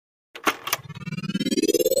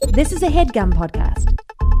This is a HeadGum podcast.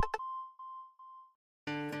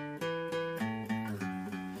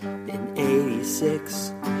 In 86,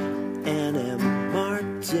 N.M.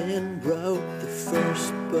 Martin wrote the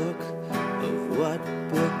first book of what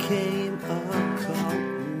became a cult.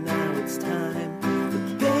 Now it's time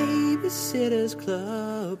for Babysitter's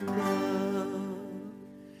Club.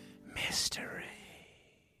 Mystery.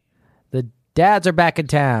 The dads are back in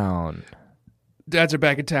town. Dads are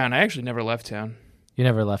back in town. I actually never left town. You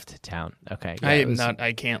never left town. Okay. Yeah,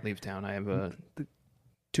 I can't leave town. I have a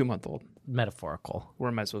 2-month-old. Metaphorical. Where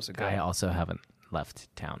am I supposed to go? I also haven't left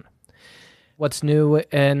town. What's new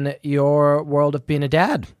in your world of being a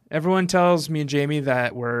dad? Everyone tells me and Jamie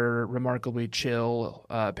that we're remarkably chill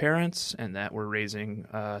parents and that we're raising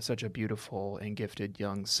such a beautiful and gifted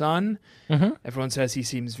young son. Mm-hmm. Everyone says he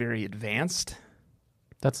seems very advanced.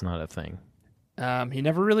 That's not a thing. He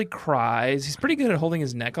never really cries. He's pretty good at holding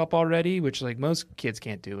his neck up already, which like most kids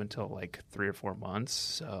can't do until like 3 or 4 months.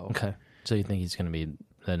 So okay. So you think he's going to be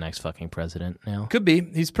the next fucking president now? Could be.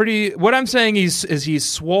 He's pretty. What I'm saying is he's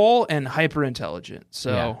swole and hyper intelligent.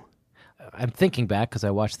 So yeah. I'm thinking back because I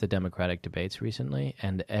watched the Democratic debates recently,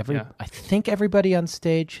 and I think everybody on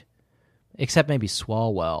stage, except maybe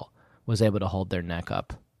Swalwell, was able to hold their neck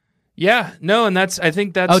up. Yeah. No, and I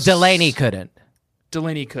think that's. Oh, Delaney couldn't.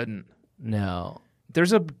 Delaney couldn't. No.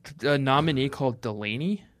 There's a nominee called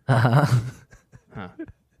Delaney. Uh-huh. Huh.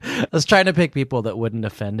 I was trying to pick people that wouldn't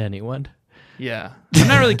offend anyone. Yeah. I'm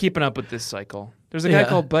not really keeping up with this cycle. There's a guy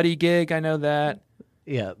called Buddy Gig. I know that.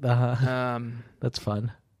 Yeah. That's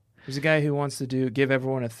fun. There's a guy who wants to give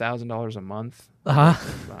everyone $1,000 a month. Uh-huh.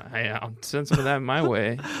 I'll send some of that my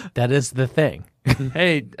way. That is the thing.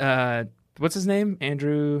 Hey, what's his name?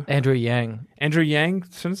 Andrew Yang. Andrew Yang,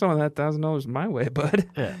 send some of that $1,000 my way, bud.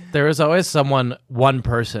 Yeah. There was always one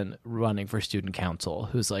person running for student council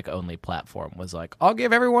whose like only platform was like, I'll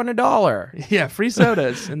give everyone $1. Yeah, free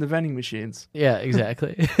sodas in the vending machines. Yeah,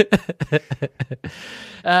 exactly.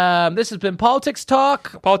 This has been Politics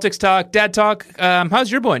Talk. Politics Talk, Dad Talk.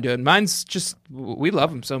 How's your boy doing? Mine's just, we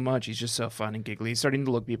love him so much. He's just so fun and giggly. He's starting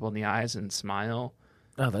to look people in the eyes and smile.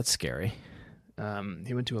 Oh, that's scary.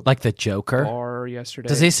 He went to a like the Joker bar yesterday.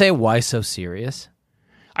 Does he say why so serious?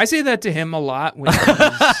 I say that to him a lot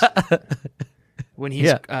when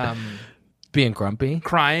he's being grumpy,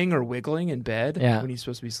 crying or wiggling in bed when he's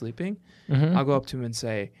supposed to be sleeping. Mm-hmm. I'll go up to him and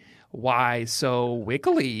say, "Why so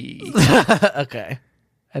wiggly?" Okay.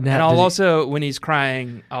 And I'll also, when he's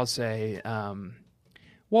crying, I'll say,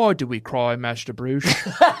 "Why do we cry, Master Bruce?"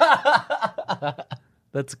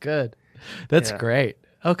 That's good. That's great.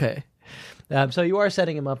 Okay. So you are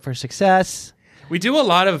setting him up for success. We do a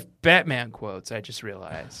lot of Batman quotes, I just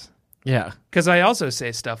realized. Yeah. Because I also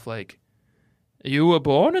say stuff like, you were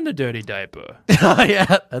born in a dirty diaper. Oh,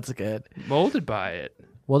 yeah, that's good. Molded by it.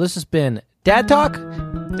 Well, this has been Dad Talk.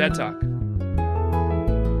 Dad Talk.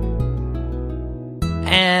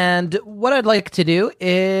 And what I'd like to do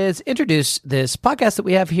is introduce this podcast that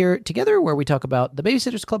we have here together where we talk about the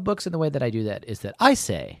Babysitter's Club books. And the way that I do that is that I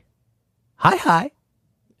say, hi.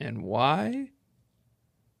 And why?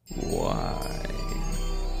 Why?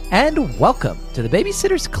 And welcome to the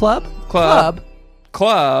Babysitter's Club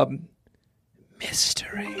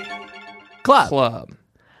Mystery Club.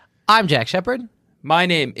 I'm Jack Shepard. My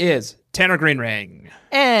name is Tanner Greenring.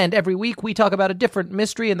 And every week we talk about a different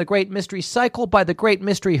mystery in the Great Mystery Cycle by the Great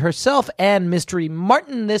Mystery herself and Mystery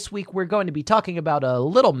Martin. This week we're going to be talking about a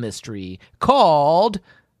little mystery called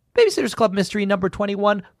Babysitter's Club Mystery number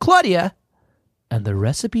 21, Claudia and the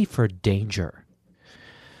Recipe for Danger.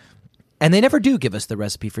 And they never do give us the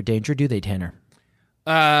recipe for danger, do they, Tanner?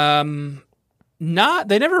 They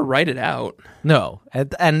never write it out. No.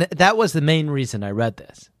 And that was the main reason I read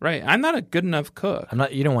this. Right. I'm not a good enough cook.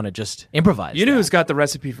 You don't want to just improvise. You know who's got the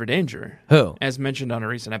recipe for danger? Who? As mentioned on a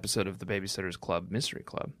recent episode of the Babysitter's Club Mystery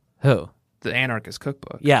Club. Who? The Anarchist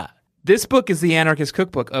Cookbook. Yeah. This book is the Anarchist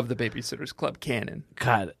Cookbook of the Babysitter's Club canon.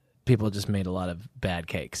 God, people just made a lot of bad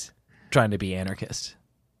cakes trying to be anarchist.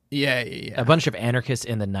 Yeah. A bunch of anarchists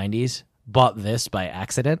in the 90s bought this by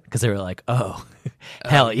accident because they were like, oh,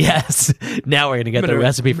 hell yes. Now we're going to get the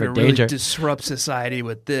recipe for danger. Really disrupt society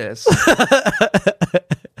with this.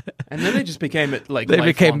 And then they just became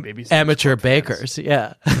amateur bakers.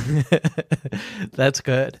 Yeah. That's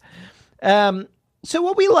good. So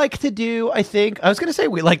what we like to do, I was going to say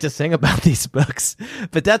we like to sing about these books,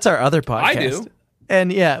 but that's our other podcast. I do.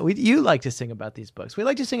 And yeah, you like to sing about these books. We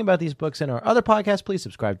like to sing about these books in our other podcast. Please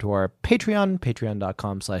subscribe to our Patreon,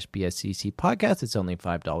 patreon.com/BSCC podcast. It's only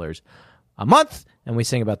 $5 a month, and we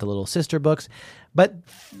sing about the little sister books. But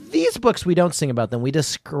these books, we don't sing about them. We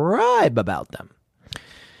describe about them.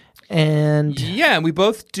 And Yeah, we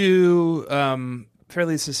both do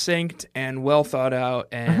fairly succinct and well thought out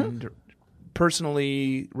and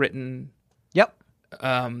personally written yep.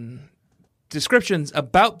 descriptions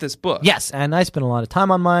about this book. Yes, and I spent a lot of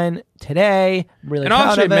time on mine today. I'm really And I'll proud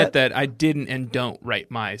actually of admit it. that I didn't and don't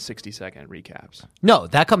write my 60-second recaps. No,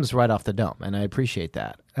 that comes right off the dome, and I appreciate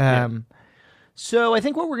that. So I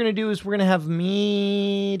think what we're going to do is we're going to have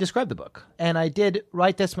me describe the book. And I did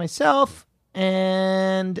write this myself,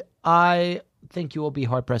 and I think you will be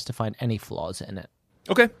hard-pressed to find any flaws in it.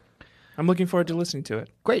 Okay. I'm looking forward to listening to it.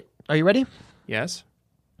 Great. Are you ready? Yes.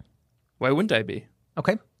 Why wouldn't I be?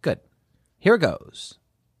 Okay, good. Here goes.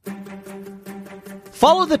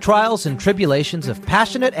 Follow the trials and tribulations of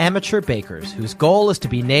passionate amateur bakers whose goal is to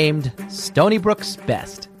be named Stony Brook's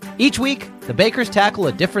best. Each week, the bakers tackle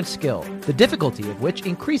a different skill, the difficulty of which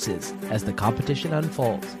increases as the competition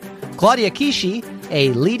unfolds. Claudia Kishi,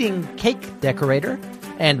 a leading cake decorator,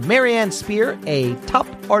 and Marianne Spear, a top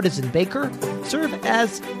artisan baker, serve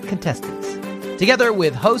as contestants. Together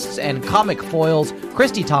with hosts and comic foils,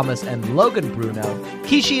 Christy Thomas and Logan Bruno,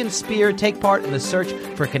 Kishi and Spear take part in the search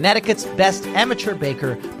for Connecticut's best amateur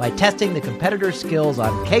baker by testing the competitors' skills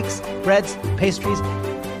on cakes, breads, pastries,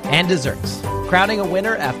 and desserts, crowning a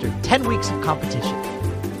winner after 10 weeks of competition.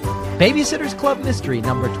 Babysitter's Club Mystery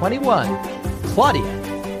number 21, Claudia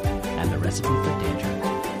and the Recipe for Danger.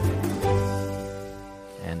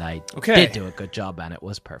 And I did do a good job, and it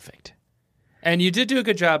was perfect. And you did do a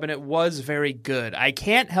good job, and it was very good. I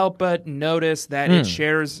can't help but notice that it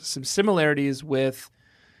shares some similarities with,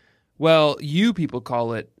 well, you people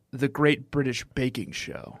call it the Great British Baking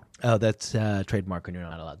Show. Oh, that's trademark, and you're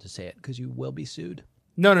not allowed to say it because you will be sued.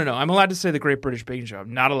 No. I'm allowed to say the Great British Baking Show.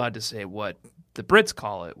 I'm not allowed to say what the Brits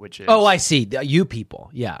call it, which is... Oh, I see. You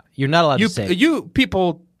people. Yeah. You're not allowed to say it. You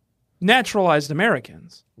people, naturalized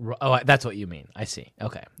Americans. Oh, that's what you mean. I see.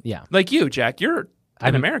 Okay. Yeah. Like you, Jack. You're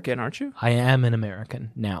an American, aren't you? I am an American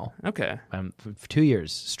now. Okay. I'm for 2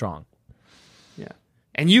 years strong. Yeah.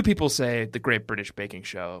 And you people say the Great British Baking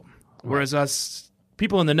Show, whereas us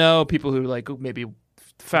people in the know, people who like maybe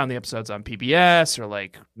found the episodes on PBS or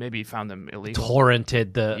like maybe found them illegal.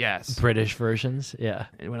 Torrented the British versions. Yeah.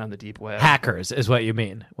 It went on the deep web. Hackers is what you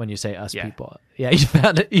mean when you say us people. Yeah, you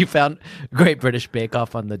found it. You found Great British Bake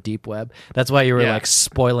Off on the deep web. That's why you were like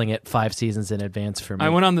spoiling it 5 seasons in advance for me. I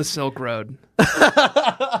went on the Silk Road.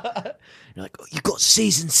 You're like, oh, you got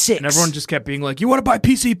season 6. And everyone just kept being like, you want to buy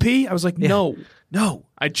PCP? I was like, no.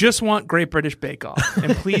 I just want Great British Bake Off.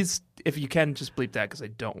 And please, if you can, just bleep that because I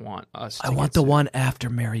don't want us to I want the one after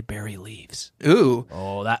Mary Berry leaves. Ooh.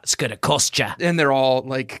 Oh, that's going to cost ya. And they're all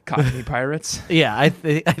like Cockney pirates. Yeah, I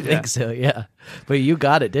think so, yeah. But you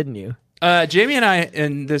got it, didn't you? Jamie and I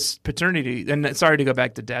in this paternity, and sorry to go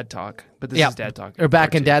back to Dad Talk, but this is Dad Talk. We're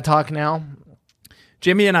back in Dad Talk now.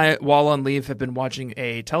 Jamie and I, while on leave, have been watching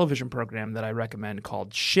a television program that I recommend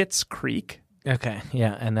called Schitt's Creek. Okay,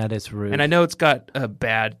 yeah, and that is rude. And I know it's got a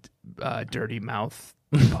bad dirty mouth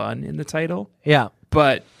pun in the title. Yeah.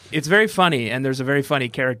 But it's very funny, and there's a very funny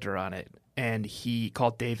character on it, and he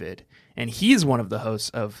called David, and he's one of the hosts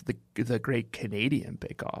of the Great Canadian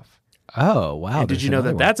Bake Off. Oh, wow. And did you know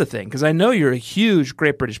that that's a thing? Because I know you're a huge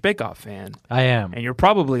Great British Bake Off fan. I am. And you're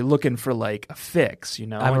probably looking for like a fix, you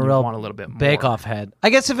know? I'm and a real want a little bit more. Bake Off head. I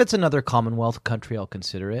guess if it's another Commonwealth country, I'll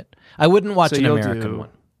consider it. I wouldn't watch an American one.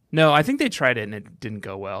 No, I think they tried it and it didn't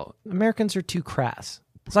go well. Americans are too crass.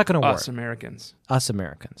 It's not going to work. Us Americans. Us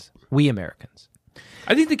Americans. We Americans.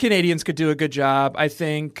 I think the Canadians could do a good job. I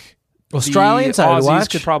think Australians, the I would Aussies watch.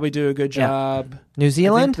 could probably do a good job. New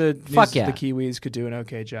Zealand? I think Fuck yeah. The Kiwis could do an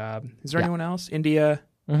okay job. Is there anyone else? India?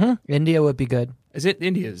 Mm-hmm. India would be good.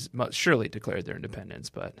 India's surely declared their independence,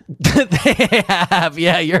 but they have.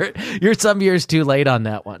 Yeah, you're some years too late on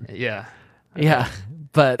that one. Yeah. Yeah.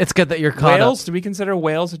 But it's good that you're caught Wales? up. Do we consider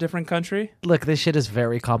Wales a different country? Look, this shit is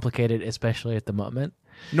very complicated, especially at the moment.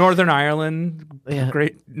 Northern Ireland,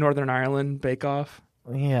 Great Northern Ireland Bake Off.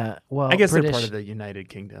 Yeah, well, I guess British... they're part of the United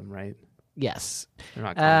Kingdom, right? Yes. They're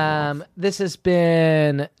not this has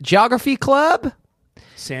been Geography Club.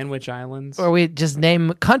 Sandwich Islands. Or we just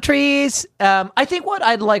name countries. I think what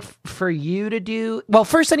I'd like for you to do... Well,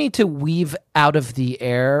 first I need to weave out of the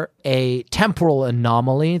air a temporal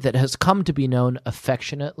anomaly that has come to be known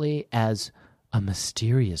affectionately as a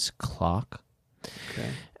mysterious clock. Okay.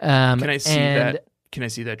 Can I see that? Can I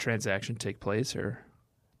see that transaction take place? Or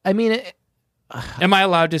I mean... am I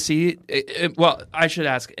allowed to see it? Well, I should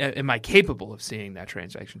ask, am I capable of seeing that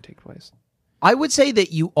transaction take place? I would say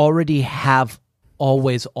that you already have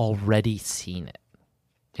already seen it,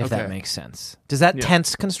 if that makes sense. Does that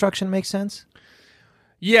tense construction make sense?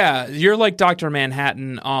 Yeah, you're like Dr.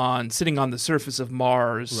 Manhattan sitting on the surface of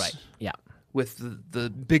Mars. Right. Yeah. With the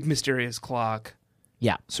big mysterious clock.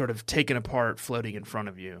 Yeah. Sort of taken apart, floating in front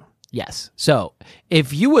of you. Yes. So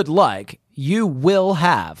if you would like, you will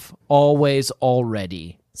have always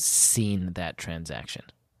already seen that transaction.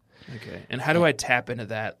 Okay. And how do I tap into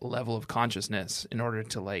that level of consciousness in order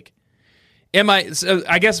to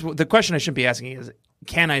I guess the question I shouldn't be asking is,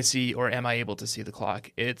 can I see or am I able to see the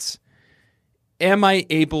clock? It's, am I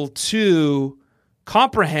able to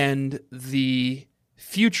comprehend the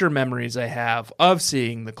future memories I have of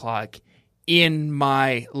seeing the clock in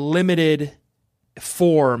my limited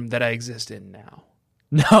form that I exist in now?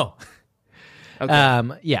 No. Okay.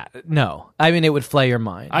 Yeah, no. I mean, it would flay your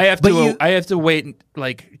mind. I have to wait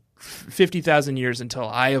like 50,000 years until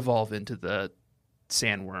I evolve into the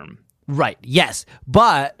sandworm. Right. Yes.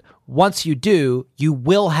 But once you do, you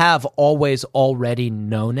will have always already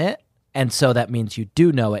known it. And so that means you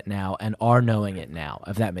do know it now and are knowing it now,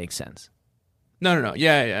 if that makes sense. No.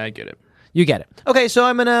 Yeah, I get it. You get it. Okay, so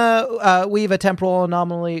I'm going to weave a temporal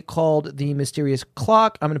anomaly called the mysterious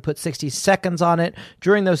clock. I'm going to put 60 seconds on it.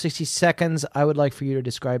 During those 60 seconds, I would like for you to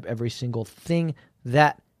describe every single thing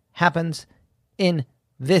that happens in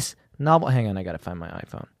this novel. Hang on, I got to find my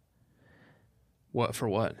iPhone. What? For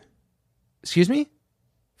what? Excuse me?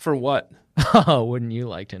 For what? Oh, wouldn't you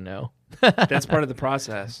like to know? That's part of the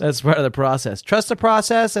process. That's part of the process. Trust the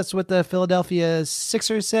process. That's what the Philadelphia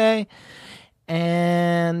Sixers say.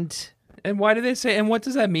 And why do they say? And what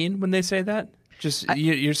does that mean when they say that? Just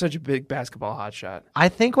you're such a big basketball hotshot. I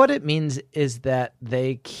think what it means is that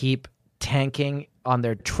they keep tanking on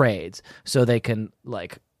their trades so they can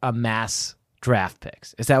amass draft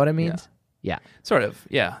picks. Is that what it means? Yeah. Sort of.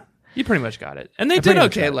 Yeah. You pretty much got it. And they did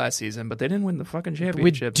okay last season, but they didn't win the fucking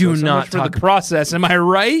championship. We do so not much for the process. Am I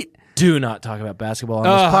right? Do not talk about basketball on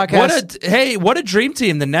this podcast. What a dream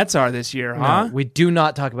team the Nets are this year, huh? No, we do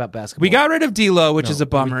not talk about basketball. We got rid of D'Lo, which is a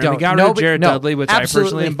bummer. And we got rid of Jared Dudley, which I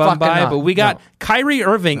personally am bummed by. But we got Kyrie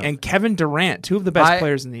Irving and Kevin Durant, two of the best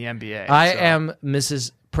players in the NBA. I am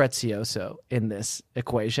Mrs. Prezioso in this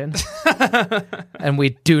equation. And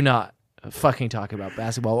we do not fucking talk about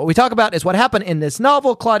basketball. What we talk about is what happened in this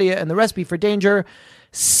novel, Claudia and the Recipe for Danger.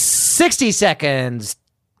 60 seconds.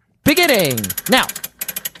 Beginning now.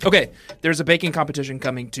 Okay, there's a baking competition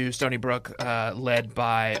coming to Stony Brook, led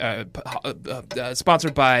by,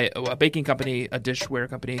 sponsored by a baking company, a dishware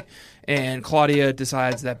company, and Claudia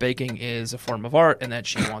decides that baking is a form of art and that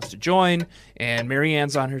she wants to join, and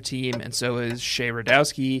Marianne's on her team, and so is Shay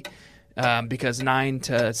Radowski, because 9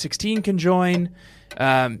 to 16 can join.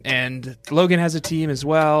 And Logan has a team as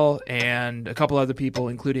well, and a couple other people,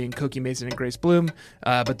 including Koki Mason and Grace Bloom.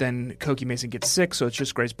 But then Koki Mason gets sick, so it's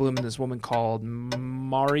just Grace Bloom and this woman called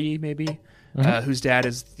Mari, maybe, whose dad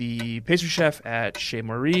is the pastry chef at Chez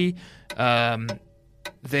Marie.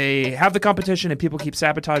 They have the competition, and people keep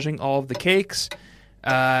sabotaging all of the cakes.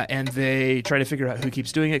 And they try to figure out who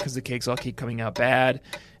keeps doing it because the cakes all keep coming out bad.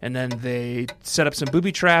 And then they set up some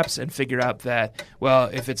booby traps and figure out that, well,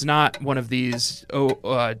 if it's not one of these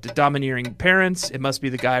domineering parents, it must be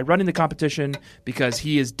the guy running the competition because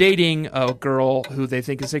he is dating a girl who they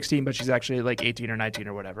think is 16, but she's actually 18 or 19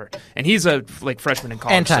 or whatever. And he's a freshman in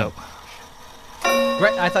college. So.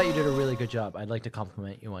 Right, I thought you did a really good job. I'd like to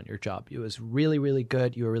compliment you on your job. It was really, really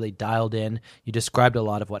good. You were really dialed in. You described a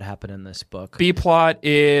lot of what happened in this book. B-plot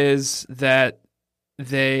is that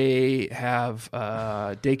they have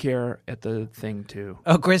daycare at the thing, too.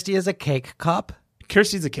 Oh, Christy is a cake cop?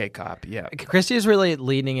 Kirsty's a cake cop, yeah. Christy is really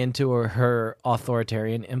leaning into her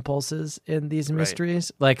authoritarian impulses in these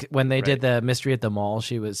mysteries. Like, when they did the mystery at the mall,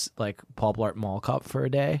 she was like Paul Blart Mall Cop for a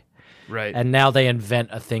day. Right. And now they invent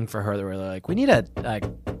a thing for her where they're like, we need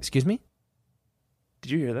excuse me?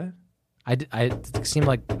 Did you hear that? It seemed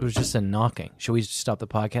like it was just a knocking. Should we stop the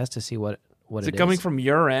podcast to see what is it coming from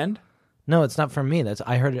your end? No, it's not from me.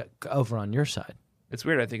 I heard it over on your side. It's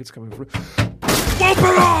weird. I think it's coming from...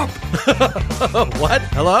 Open up! What?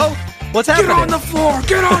 Hello? What's happening? Get on the floor!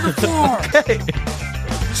 Get on the floor! Okay.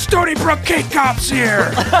 Stony Brook Cake Cops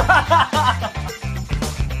here!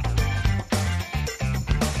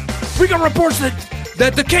 We got reports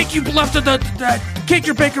that the cake you left at that cake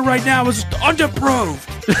you're baking right now is underproved.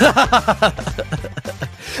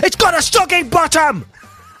 It's got a soggy bottom!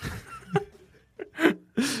 Are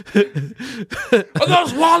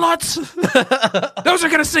those walnuts? Those are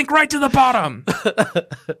going to sink right to the bottom.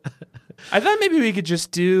 I thought maybe we could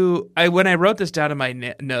just do. When I wrote this down in my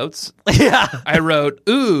notes, Yeah. I wrote,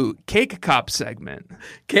 "Ooh, cake cop segment."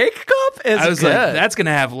 Cake Cup is I was good. like, "That's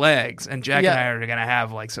gonna have legs," and Jack Yeah. and I are gonna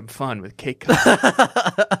have like some fun with cake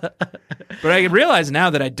cop. But I realize now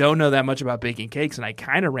that I don't know that much about baking cakes, and I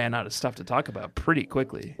kind of ran out of stuff to talk about pretty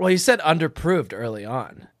quickly. Well, you said underproved early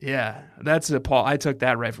on. Yeah, that's a Paul. I took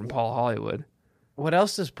that right from Paul Hollywood. What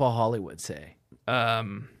else does Paul Hollywood say?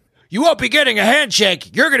 You won't be getting a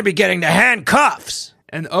handshake. You're going to be getting the handcuffs.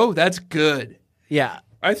 And oh, that's good. Yeah.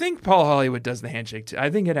 I think Paul Hollywood does the handshake too. I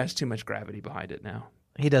think it has too much gravity behind it now.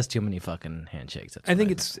 He does too many fucking handshakes. I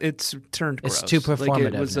think it's turned gross. It's too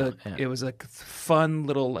performative It was a fun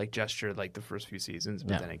little like gesture like the first few seasons,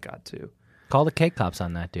 but Yeah. then it got too. Call the Cake Cops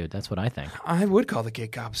on that, dude. That's what I think. I would call the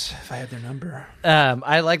Cake Cops if I had their number.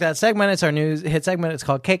 I like that segment. It's our new hit segment. It's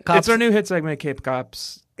called Cake Cops. It's our new hit segment, Cake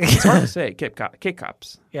Cops. It's hard to say, Cake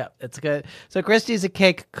Cops. Yeah, it's good. So Christy's a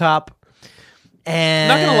cake cop. And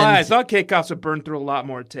Not gonna lie, I thought Cake Cops would burn through a lot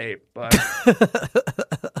more tape, but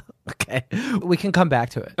okay, we can come back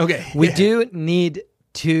to it. okay. We yeah. do need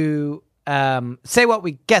to say what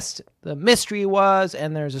we guessed the mystery was,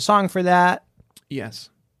 and there's a song for that. Yes.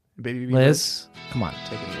 Baby Liz, come on.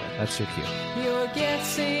 take it away. That's your cue. You're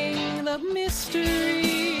guessing the mystery.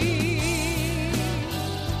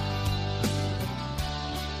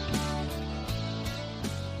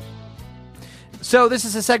 So this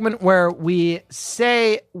is a segment where we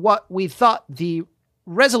say what we thought the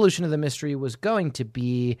resolution of the mystery was going to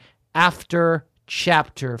be after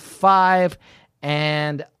Chapter 5.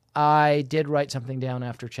 And I did write something down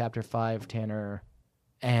after Chapter 5, Tanner,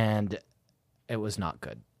 and it was not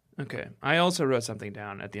good. Okay. I also wrote something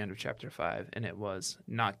down at the end of Chapter 5, and it was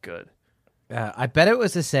not good. I bet it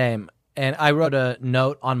was the same. And I wrote a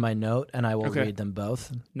note on my note, and I will Okay. read them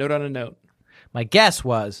both. Note on a note. My guess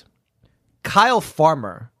was Kyle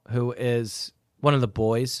Farmer, who is one of the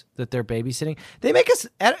boys that they're babysitting. They make us,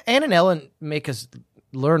 Ann and Ellen make us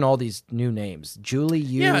learn all these new names. Julie,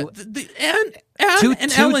 you. Yeah, Anne Two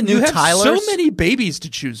and Ellen, new you have Tylers? so many babies to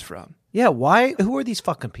choose from. Yeah, why? Who are these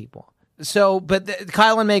fucking people? So, but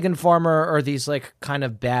Kyle and Megan Farmer are these like kind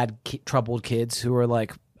of bad, troubled kids who are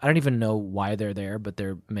like, I don't even know why they're there, but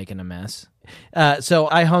they're making a mess. So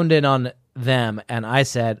I honed in on them and I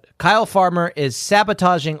said, Kyle Farmer is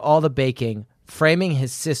sabotaging all the baking, framing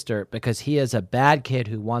his sister because he is a bad kid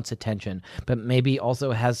who wants attention, but maybe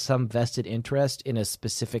also has some vested interest in a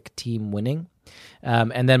specific team winning.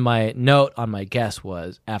 And then my note on my guess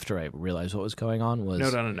was, after I realized what was going on, was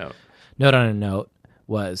Note on a note. Note on a note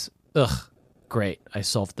was, ugh, great, I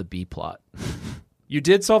solved the B plot. You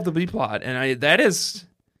did solve the B plot, and that is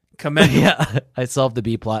commendable. Yeah, I solved the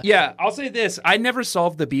B plot. Yeah, I'll say this. I never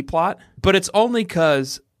solved the B plot, but it's only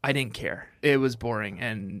because I didn't care. It was boring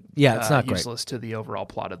and Yeah, it's not great. useless to the overall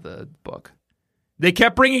plot of the book. They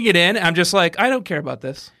kept bringing it in. I'm just like, I don't care about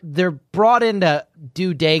this. They're brought in to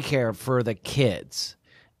do daycare for the kids,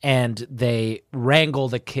 and they wrangle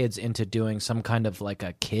the kids into doing some kind of like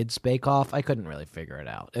a kids bake-off. I couldn't really figure it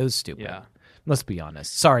out. It was stupid. Yeah. Let's be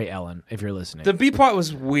honest. Sorry, Ellen, if you're listening. The B plot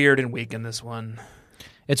was weird and weak in this one.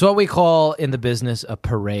 It's what we call in the business a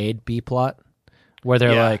parade B plot, where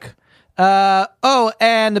they're Yeah. like, oh,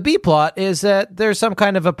 and the B plot is that there's some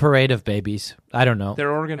kind of a parade of babies. I don't know.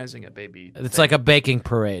 They're organizing a baby. It's like a baking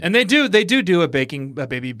parade. And they do a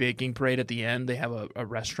baby baking parade at the end. They have a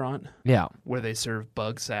restaurant Yeah, where they serve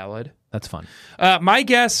bug salad. that's fun. My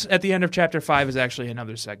guess at the end of Chapter 5 is actually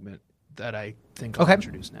another segment that I think I'll Okay.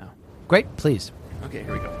 introduce now. Great, please. Okay,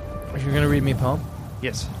 here we go. You're going to read me a poem?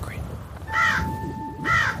 Yes. Great.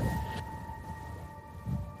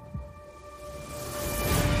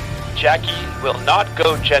 Jackie will not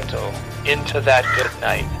go gentle into that good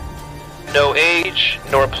night. No age,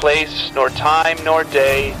 nor place, nor time, nor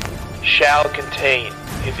day shall contain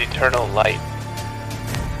his eternal light.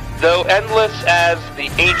 Though endless as the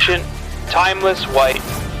ancient, timeless white,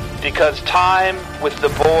 because time with the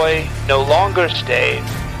boy no longer stays.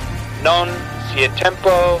 Non si e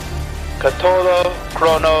tempo, que todo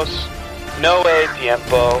chronos, no e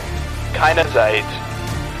tiempo, keine Zeit.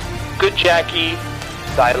 Good Jackie,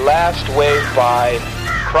 thy last wave by,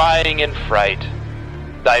 crying in fright.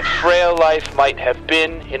 Thy frail life might have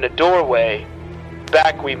been in a doorway.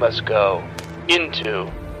 Back we must go,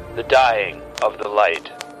 into the dying of the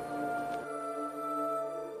light.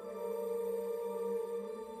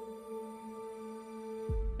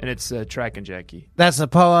 And it's Track and Jackie. That's a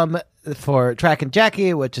poem for Track and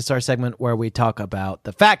Jackie, which is our segment where we talk about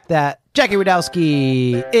the fact that Jackie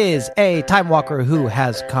Radowski is a time walker who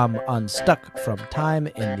has come unstuck from time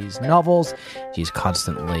in these novels. She's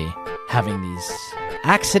constantly having these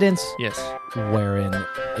accidents. Yes. Wherein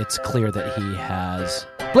it's clear that he has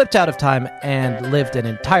blipped out of time and lived an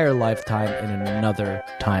entire lifetime in another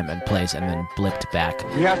time and place and then blipped back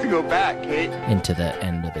We have to go back, Kate. into the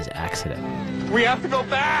end of his accident. We have to go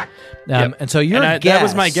back. And so your guess that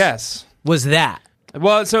was my guess. was that.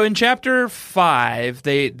 Well, so in chapter 5,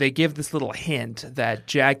 they give this little hint that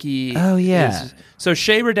Jackie. Oh, yeah. So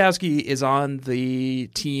Shay Radowski is on the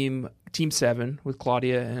Team 7 with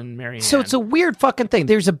Claudia and Marianne. So it's a weird fucking thing.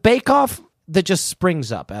 There's a bake-off that just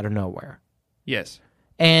springs up out of nowhere. Yes.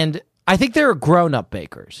 And I think there are grown-up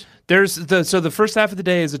bakers. There's the first half of the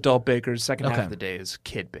day is adult bakers, second half of the day is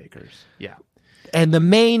kid bakers. Yeah. And the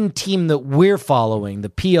main team that we're following, the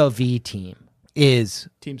POV team, is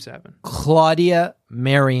Team 7. Claudia,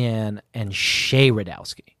 Marianne, and Shay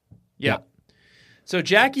Radowski. Yeah. So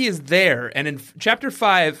Jackie is there, and in chapter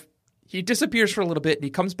 5, he disappears for a little bit, and he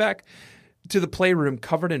comes back to the playroom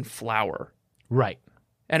covered in flour. Right.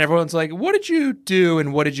 And everyone's like, what did you do,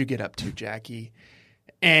 and what did you get up to, Jackie?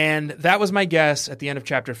 And that was my guess at the end of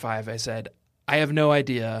chapter 5. I said, I have no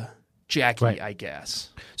idea. Jackie, Right. I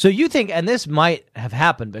guess. So you think, and this might have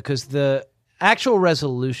happened because the actual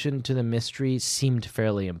resolution to the mystery seemed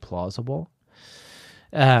fairly implausible.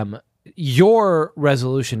 Your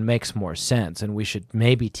resolution makes more sense, and we should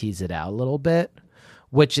maybe tease it out a little bit,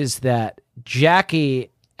 which is that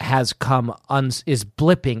Jackie has come is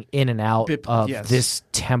blipping in and out of yes. this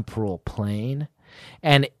temporal plane,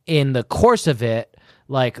 and in the course of it,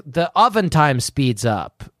 like the oven time speeds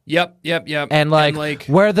up. Yep. And like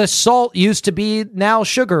where the salt used to be, now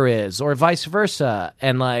sugar is, or vice versa.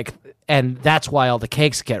 And that's why all the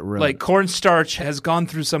cakes get ruined. like cornstarch has gone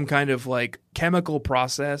through some kind of like chemical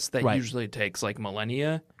process that Right. usually takes like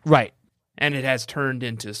millennia, Right. and it has turned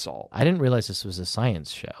into salt. I didn't realize this was a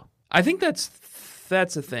science show. I think that's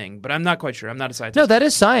a thing, but I'm not quite sure. I'm not a scientist. No, that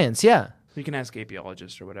is science, yeah. You can ask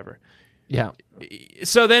apiologists or whatever. Yeah.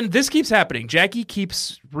 So then this keeps happening. Jackie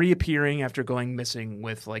keeps reappearing after going missing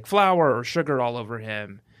with like flour or sugar all over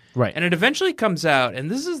him. Right. And it eventually comes out, and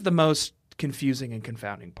this is the most confusing and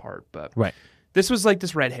confounding part, but Right. this was like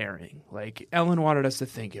this red herring. Like Ellen wanted us to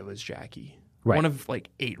think it was Jackie. Right. One of like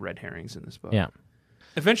 8 red herrings in this book. Yeah.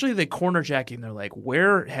 Eventually they corner Jackie and they're like,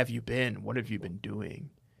 where have you been? What have you been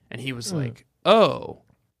doing? And he was like, oh,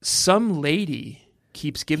 some lady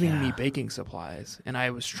keeps giving me baking supplies, and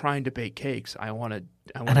I was trying to bake cakes. And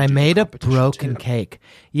I made a broken cake.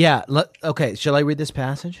 Yeah. Okay, shall I read this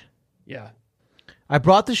passage? Yeah. I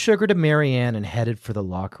brought the sugar to Marianne and headed for the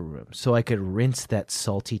locker room so I could rinse that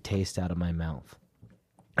salty taste out of my mouth.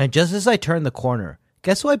 And just as I turned the corner,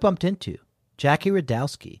 guess who I bumped into? Jackie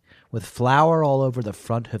Radowski, with flour all over the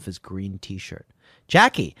front of his green T-shirt.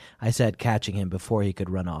 Jackie, I said, catching him before he could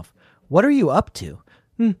run off. What are you up to?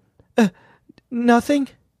 Nothing,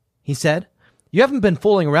 he said. You haven't been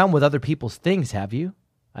fooling around with other people's things, have you?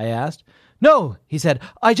 I asked. No, he said.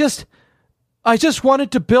 I just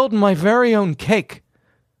wanted to build my very own cake.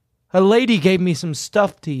 A lady gave me some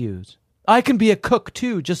stuff to use. I can be a cook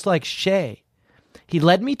too, just like Shay. He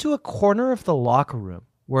led me to a corner of the locker room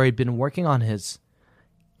where he'd been working on his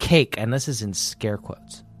cake, and this is in scare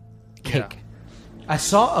quotes. Cake. Yeah. I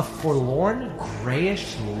saw a forlorn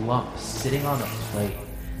grayish lump sitting on a plate,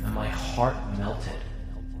 and my heart melted.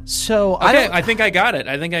 So I think I got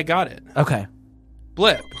it. Okay.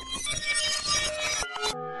 Blip.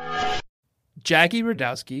 Jackie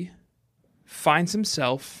Radowski finds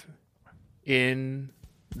himself in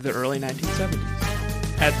the early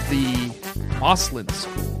 1970s at the Moslin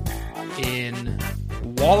School in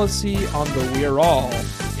Wallasey on the Wirral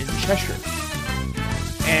in Cheshire.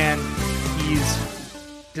 And he's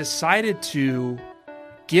decided to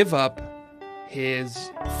give up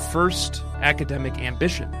his first academic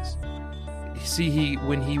ambitions. You see,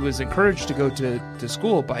 when he was encouraged to go to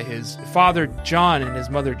school by his father, John, and his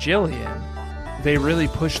mother, Jillian, they really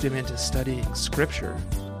pushed him into studying scripture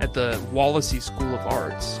at the Wallasey School of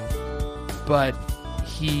Arts. But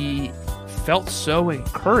he felt so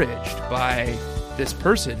encouraged by this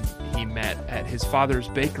person he met at his father's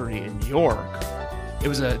bakery in York. It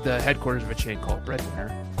was the headquarters of a chain called Breadwinner,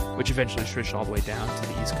 which eventually stretched all the way down to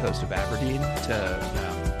the east coast of Aberdeen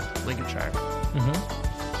to Lincolnshire.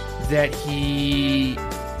 Mm-hmm. That he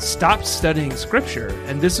stopped studying scripture,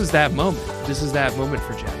 and this is that moment. This is that moment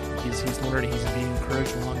for Jack. He's learning. He's being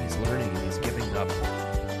encouraged along. He's learning, and he's giving up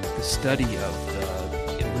the study of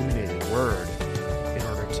the illuminated word in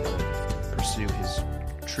order to pursue his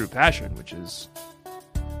true passion, which is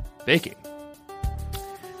baking.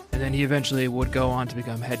 And then he eventually would go on to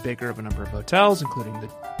become head baker of a number of hotels, including the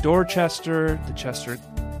Dorchester, the Chester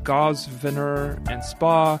Grosvenor and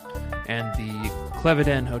Spa, and the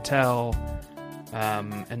Cleveden Hotel,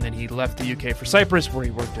 And then he left the UK for Cyprus, where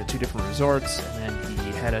he worked at 2 different resorts. And then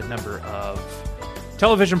he had a number of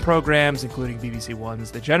television programs, including BBC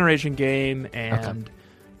One's The Generation Game and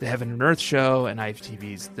The Heaven and Earth Show and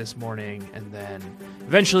IFTV's This Morning. And then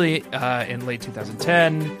eventually, in late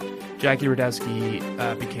 2010, Jackie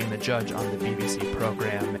Radowski became the judge on the BBC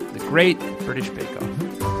program The Great British Bake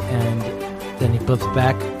Off. And then he flips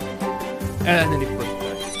back And then he flipped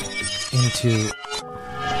back into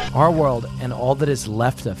our world and all that is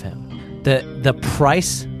left of him. The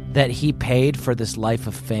price that he paid for this life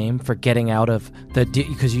of fame, for getting out of the...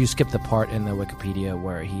 Because you skipped the part in the Wikipedia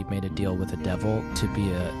where he made a deal with the devil to be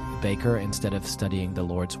a baker instead of studying the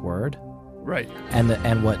Lord's word. Right.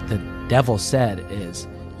 And what the devil said is,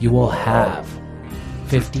 you will have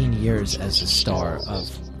 15 years as the star of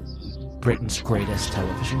Britain's greatest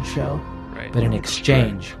television show. Right. But in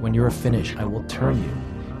exchange, when you're finished, I will turn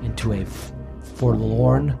you into a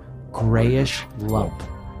forlorn, grayish lump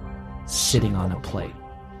sitting on a plate.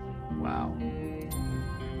 Wow.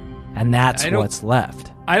 And that's what's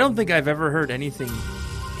left. I don't think I've ever heard any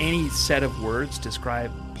set of words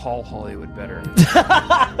describe Paul Hollywood better.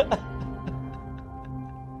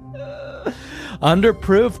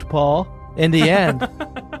 Underproofed, Paul, in the end.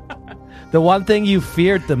 The one thing you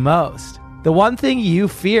feared the most. The one thing you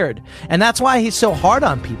feared. And that's why he's so hard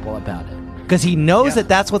on people about it. Because he knows that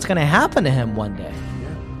that's what's going to happen to him one day.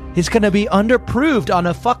 Yeah. He's going to be underproofed on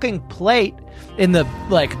a fucking plate in the,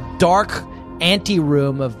 like, dark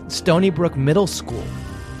ante-room of Stony Brook Middle School.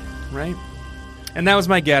 Right. And that was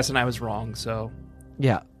my guess, and I was wrong, so...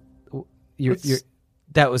 Yeah.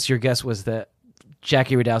 That was your guess, was that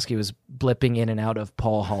Jackie Radowski was blipping in and out of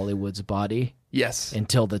Paul Hollywood's body. Yes.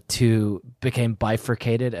 Until the two became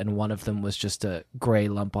bifurcated and one of them was just a gray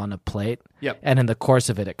lump on a plate. Yep. And in the course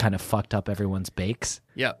of it, it kind of fucked up everyone's bakes.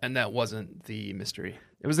 Yeah, and that wasn't the mystery.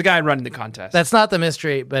 It was the guy running the contest. That's not the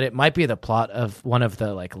mystery, but it might be the plot of one of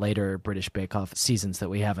the like later British Bake Off seasons that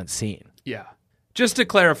we haven't seen. Yeah. Just to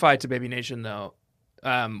clarify to Baby Nation, though,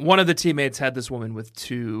 one of the teammates had this woman with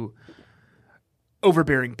 2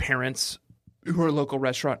 overbearing parents who are local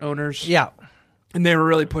restaurant owners. Yeah. And they were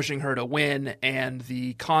really pushing her to win, and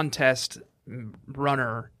the contest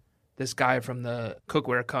runner, this guy from the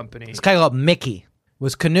cookware company... This guy called Mickey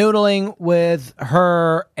was canoodling with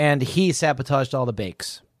her, and he sabotaged all the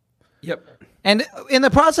bakes. Yep. And in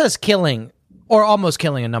the process, killing, or almost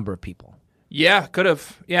killing, a number of people. Yeah, could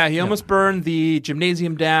have. Yeah, he almost burned the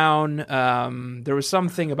gymnasium down. There was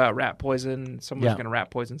something about rat poison. Someone was going to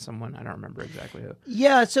rat poison someone. I don't remember exactly who.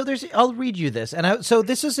 Yeah, so I'll read you this. And so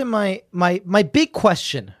this is in my big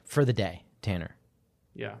question for the day, Tanner.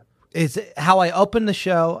 Yeah. Is how I open the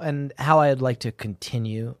show and how I'd like to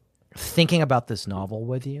continue thinking about this novel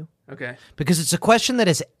with you. Okay. Because it's a question that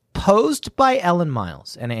is posed by Ellen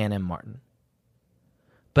Miles and Ann M. Martin,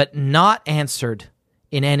 but not answered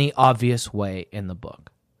in any obvious way in the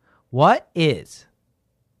book. What is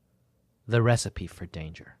the recipe for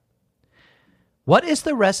danger? What is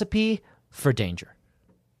the recipe for danger?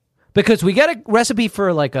 Because we get a recipe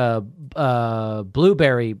for like a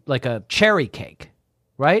blueberry, like a cherry cake,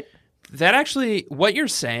 right? That actually, what you're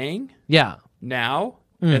saying now,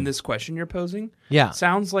 and this question you're posing,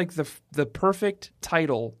 sounds like the perfect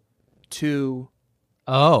title to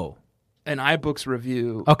an iBooks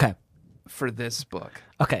review. Okay. For this book.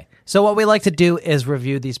 Okay. So what we like to do is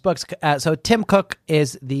review these books. So Tim Cook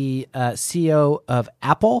is the CEO of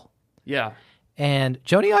Apple. Yeah. And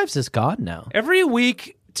Joni Ives is gone now. Every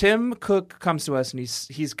week, Tim Cook comes to us and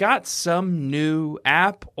he's got some new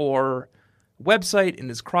app or website in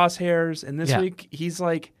his crosshairs. And this week, he's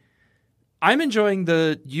like, I'm enjoying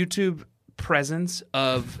the YouTube presence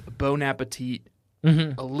of Bon Appetit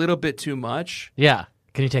a little bit too much. Yeah.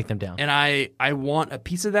 Can you take them down? And I want a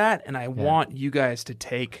piece of that, and I want you guys to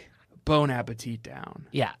take Bon Appetit down.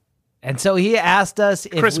 Yeah. And so he asked us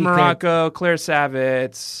if Chris we Morocco, Claire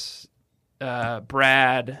Savitz,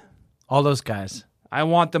 Brad. All those guys. I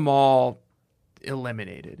want them all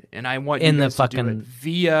eliminated. And I want you guys to do it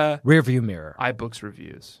via rearview mirror. iBooks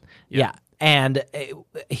Reviews. Yeah. And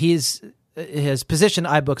his position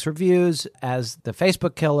iBooks Reviews as the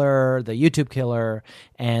Facebook killer, the YouTube killer,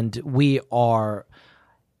 and we are...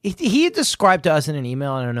 He described to us in an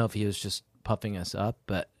email, I don't know if he was just puffing us up,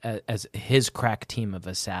 but as his crack team of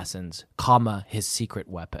assassins, his secret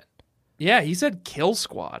weapon. Yeah, he said Kill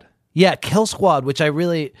Squad. Yeah, Kill Squad, which I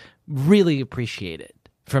really, really appreciated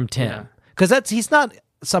from Tim. Because he's not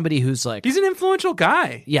somebody who's like... He's an influential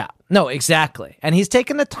guy. Yeah, no, exactly. And he's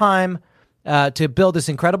taken the time to build this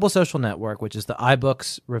incredible social network, which is the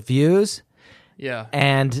iBooks Reviews. Yeah.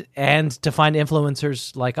 And to find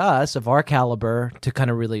influencers like us of our caliber to kind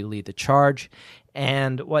of really lead the charge.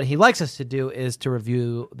 And what he likes us to do is to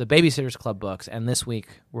review the Babysitters Club books. And this week,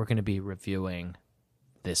 we're going to be reviewing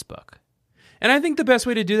this book. And I think the best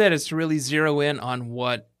way to do that is to really zero in on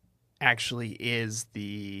what actually is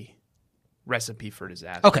the recipe for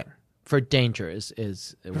disaster. Okay. For danger is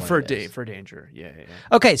what For it is. for danger. Yeah.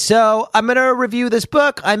 Okay, so I'm going to review this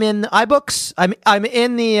book. I'm in iBooks. I'm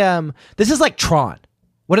in the this is like Tron.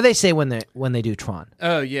 What do they say when they do Tron?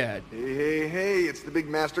 Oh, yeah. Hey, it's the big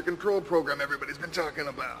master control program everybody's been talking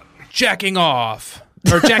about. Jacking off.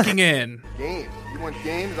 Or jacking in. Games. You want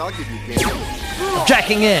games? I'll give you games.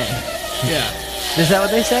 Jacking in. Yeah. Is that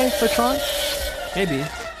what they say for Tron? Maybe.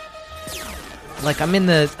 Like I'm in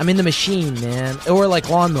the machine, man. Or like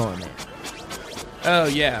Lawnmower Man. Oh,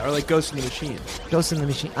 yeah. Or like Ghost in the Machine. Ghost in the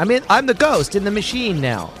Machine. I'm the ghost in the machine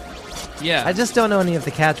now. Yeah. I just don't know any of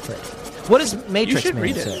the catchphrases. What does Matrix should Man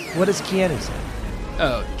read it. say? What does Keanu say?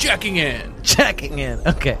 Oh, jacking in. Jacking in.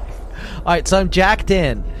 Okay. All right, so I'm jacked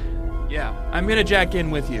in. Yeah. I'm going to jack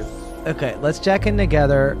in with you. Okay, let's jack in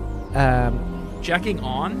together. Jacking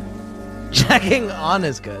on? Jacking on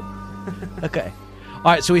is good. Okay. All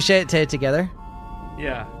right, so we say it together?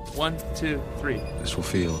 Yeah. 1, 2, 3. This will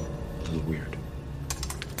feel a little weird.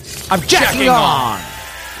 I'm jacking on!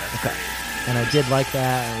 Okay. And I did like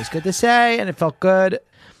that, and it was good to say, and it felt good.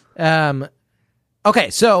 Okay,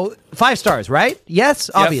 so 5 stars, right? Yes,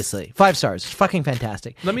 obviously. 5 stars. Fucking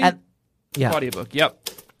fantastic. Yeah. Claudia book. Yep.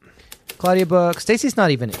 Claudia book. Stacy's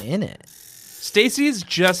not even in it. Stacy's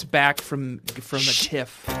just back from a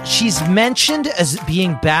tiff. She's mentioned as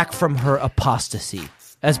being back from her apostasy,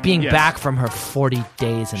 as being back from her 40 days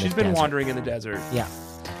in the desert. She's been wandering in the desert. Yeah.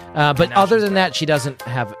 But other than that, she doesn't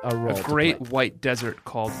have a role. A great white desert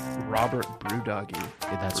called Robert Brewdoggy.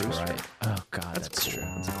 That's Brewster. right. Oh, God, that's cool. true.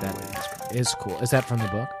 That's a cool way to describe it. Is cool. Is that from the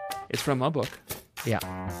book? It's from a book Yeah.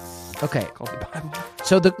 Okay. called the Bible.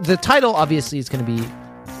 So the title obviously is going to be,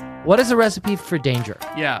 what is a recipe for danger?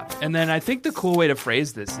 Yeah, and then I think the cool way to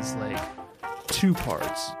phrase this is like 2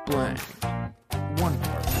 parts blank, 1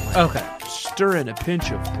 part blank. Okay. Stir in a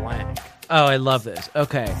pinch of blank. Oh, I love this.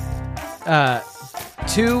 Okay.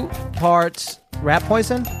 2 parts rat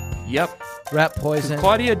poison? Yep. Rat poison.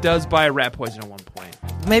 Claudia does buy rat poison at one point.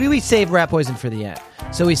 Maybe we save rat poison for the end.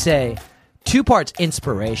 So we say 2 parts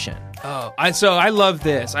inspiration. Oh, I love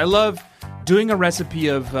this. I love doing a recipe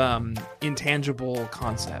of intangible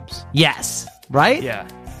concepts. Yes. Right? Yeah.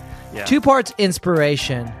 2 parts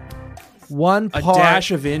inspiration. 1 A part.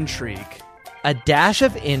 dash of intrigue. A dash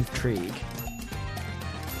of intrigue.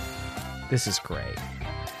 This is great.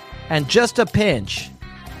 And just a pinch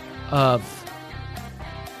of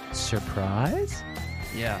surprise?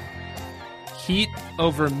 Yeah. Heat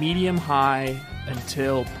over medium high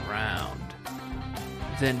until browned.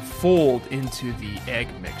 Then fold into the egg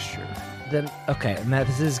mixture. Then okay, and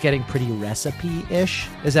this is getting pretty recipe-ish.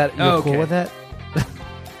 Is that you're Oh, cool okay. with that?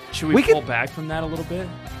 Should we We pull could- back from that a little bit?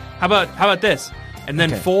 How about this? And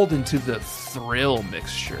then Okay. fold into the thrill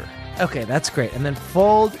mixture. Okay, that's great. And then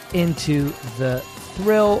fold into the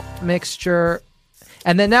thrill mixture.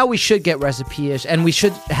 And then now we should get recipe-ish, and we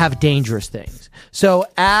should have dangerous things. So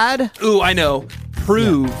add... Ooh, I know.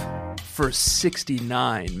 Prove for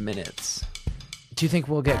 69 minutes. Do you think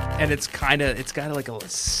we'll get... And it's got like a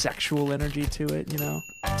sexual energy to it, you know?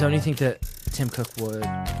 Don't you think that Tim Cook would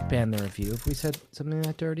ban the review if we said something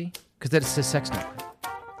that dirty? Because that's a sex number.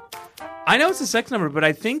 I know it's a sex number, but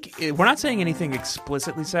I think we're not saying anything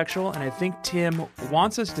explicitly sexual, and I think Tim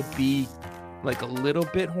wants us to be like a little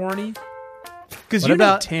bit horny. Because you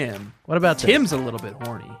know Tim. What about this? Tim's a little bit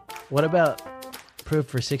horny. What about proof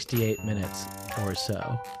for 68 minutes or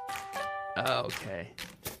so? Oh, okay.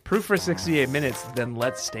 Proof for 68 minutes, then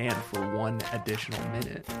let's stand for 1 additional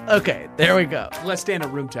minute. Okay, there we go. Let's stand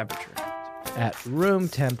at room temperature. At room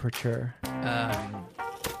temperature.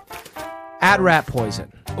 Add rat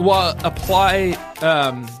poison. Well, apply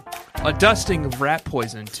a dusting of rat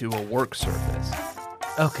poison to a work surface.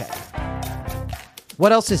 Okay.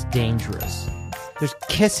 What else is dangerous? There's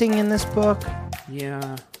kissing in this book.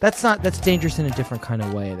 Yeah. That's dangerous in a different kind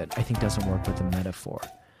of way that I think doesn't work with the metaphor.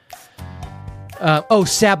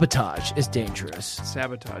 Sabotage is dangerous.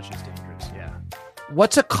 Sabotage is dangerous, yeah.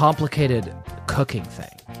 What's a complicated cooking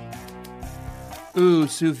thing? Ooh,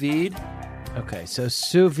 sous vide. Okay, so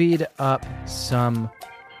sous vide up some...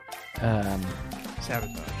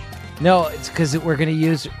 Sabotage. No, it's because we're going to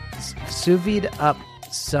use sous vide up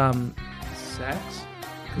some... Sex?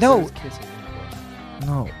 'Cause No. there's kissing in the book.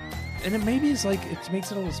 No. And it maybe is like, it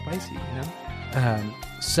makes it a little spicy, you know?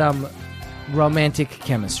 Some romantic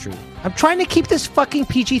chemistry. I'm trying to keep this fucking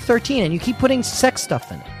PG-13 and you keep putting sex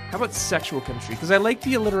stuff in it. How about sexual chemistry? Because I like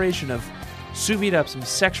the alliteration of sous vide up some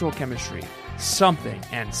sexual chemistry. something,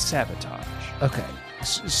 and sabotage. Okay.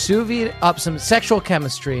 Sous vide up some sexual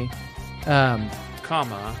chemistry.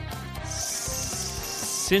 Comma.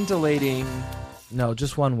 Scintillating. No,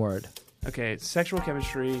 just one word. Okay, sexual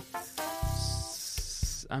chemistry.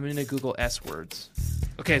 I'm going to Google S words.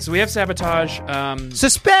 Okay, so we have sabotage.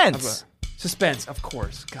 Suspense! Suspense, of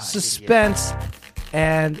course. God, Suspense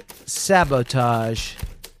and sabotage.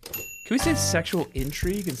 Can we say sexual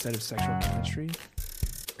intrigue instead of sexual chemistry?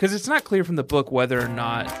 Because it's not clear from the book whether or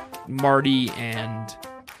not Marty and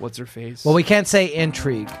what's-her-face... Well, we can't say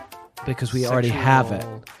intrigue because we already have it.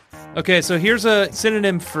 Okay, so here's a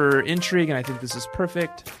synonym for intrigue, and I think this is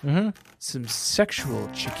perfect. Mm-hmm. Some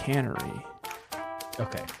sexual chicanery.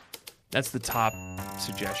 Okay. That's the top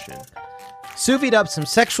suggestion. Sous vide up some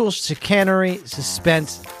sexual chicanery,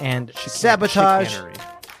 suspense, and sabotage.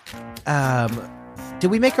 Chicanery. Did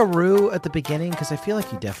we make a roux at the beginning? Because I feel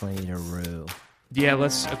like you definitely need a roux. Yeah,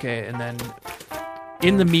 okay, and then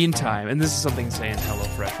in the meantime, and this is something say in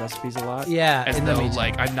HelloFresh recipes a lot. Yeah, as in though the meantime.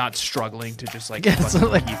 like I'm not struggling to just like, Yeah, so,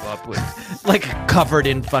 fucking like- keep up with. Like covered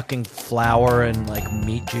in fucking flour and like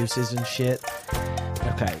meat juices and shit.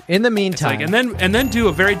 Okay. In the It's meantime, like, and then do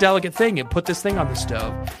a very delicate thing and put this thing on the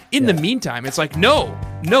stove. In the meantime, it's like no,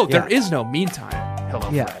 there is no meantime.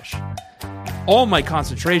 HelloFresh. All my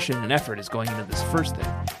concentration and effort is going into this first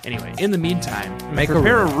thing. Anyway, in the meantime,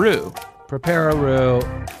 prepare a roux. Prepare a roux.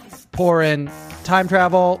 Pour in time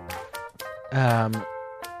travel.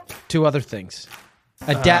 Two other things.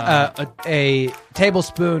 A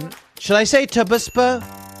tablespoon. Should I say tabuspa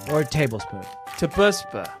or tablespoon?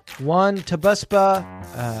 Tabuspa. One tabuspa.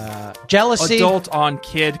 Jealousy. Adult on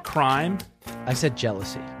kid crime. I said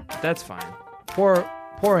jealousy. That's fine.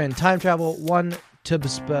 Pour in time travel. One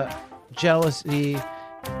tabuspa. Jealousy.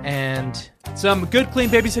 And Some good, clean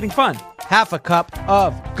babysitting fun. half a cup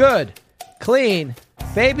of good, clean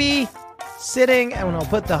baby sitting. And I'll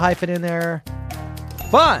put the hyphen in there.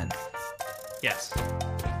 Fun. Yes.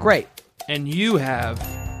 Great. And you have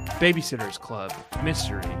Babysitter's Club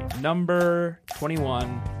Mystery number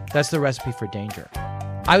 21. That's the recipe for danger.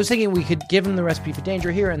 I was thinking we could give him the recipe for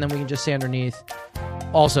danger here, and then we can just say underneath,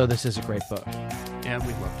 also, this is a great book. And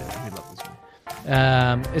we loved it. We love this one.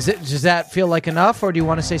 Does that feel like enough, or do you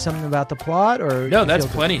want to say something about the plot? Or No, you that's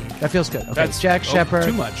feel plenty. Good? That feels good. Okay, That's Jack Shepherd.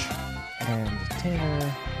 Too much. And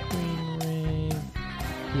Tanner Greenring.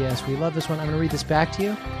 Yes, we love this one. I'm going to read this back to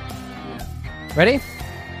you. Ready?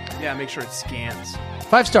 Yeah, make sure it scans.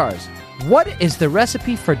 5 stars. What is the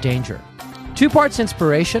recipe for danger? 2 parts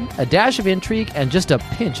inspiration, a dash of intrigue, and just a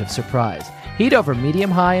pinch of surprise. Heat over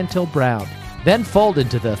medium-high until brown. Then fold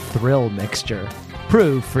into the thrill mixture.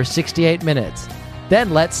 Brew for 68 minutes.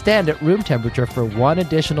 Then let stand at room temperature for 1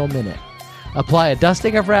 additional minute. Apply a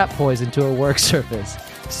dusting of rat poison to a work surface.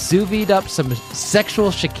 Sous vide up some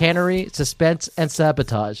sexual chicanery, suspense, and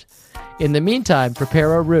sabotage. In the meantime,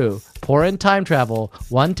 prepare a roux. Pour in time travel,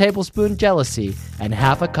 1 tablespoon jealousy, and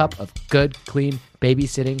half a cup of good, clean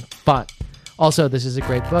babysitting fun. Also, this is a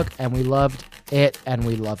great book, and we loved it, and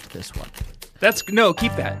we loved this one.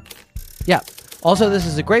 Keep that. Yeah. Also, this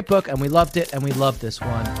is a great book, and we loved it, and we loved this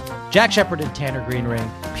one. Jack Shepherd and Tanner Greenring.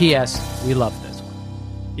 P.S. We loved this one.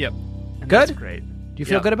 Yep. And Good? That's great. Do you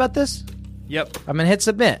feel good about this? Yep. I'm going to hit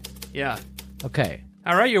submit. Yeah. Okay.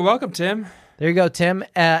 All right, you're welcome, Tim. There you go, Tim.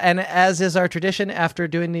 And as is our tradition, after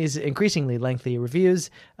doing these increasingly lengthy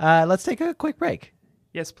reviews, let's take a quick break.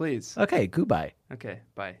 Yes, please. Okay, goodbye. Okay,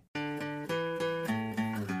 bye.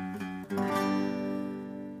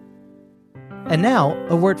 And now,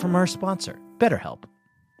 a word from our sponsor, BetterHelp.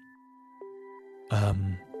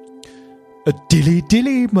 A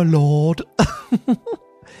dilly, my lord.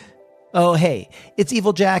 Oh, hey, it's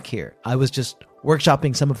Evil Jack here. I was just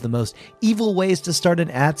workshopping some of the most evil ways to start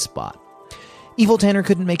an ad spot. Evil Tanner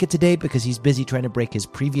couldn't make it today because he's busy trying to break his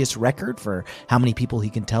previous record for how many people he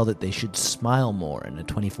can tell that they should smile more in a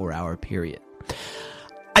 24-hour period.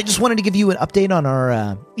 I just wanted to give you an update on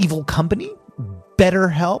our evil company,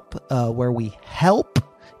 BetterHelp, where we help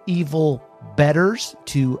evil bettors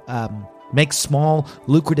to make small,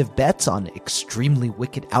 lucrative bets on extremely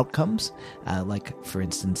wicked outcomes. Like, for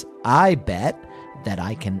instance, I bet that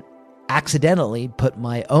I can accidentally put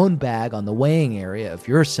my own bag on the weighing area of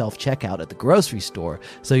your self-checkout at the grocery store,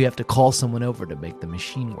 so you have to call someone over to make the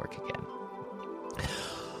machine work again.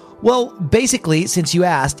 Well, basically, since you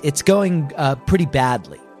asked, it's going pretty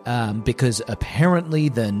badly, because apparently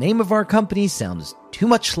the name of our company sounds too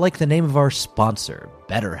much like the name of our sponsor,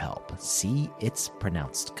 BetterHelp. See, it's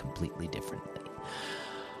pronounced completely differently.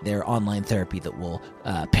 Their online therapy that will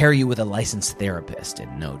pair you with a licensed therapist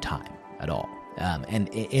in no time at all. And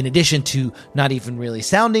in addition to not even really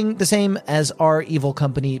sounding the same as our evil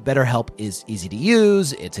company, BetterHelp is easy to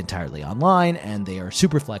use, it's entirely online, and they are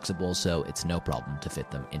super flexible, so it's no problem to fit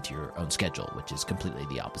them into your own schedule, which is completely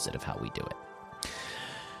the opposite of how we do it.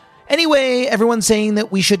 Anyway, everyone's saying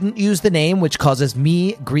that we shouldn't use the name, which causes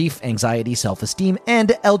me grief, anxiety, self-esteem, and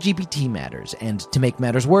LGBT matters. And to make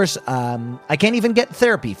matters worse, I can't even get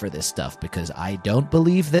therapy for this stuff because I don't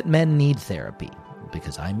believe that men need therapy,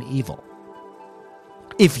 because I'm evil.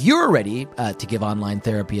 If you're ready to give online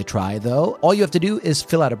therapy a try, though, all you have to do is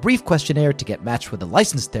fill out a brief questionnaire to get matched with a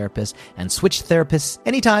licensed therapist and switch therapists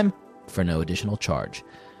anytime for no additional charge.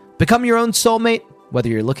 Become your own soulmate, whether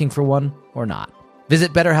you're looking for one or not.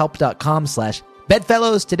 Visit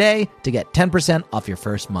BetterHelp.com/Bedfellows today to get 10% off your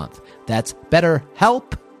first month. That's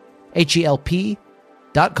BetterHelp,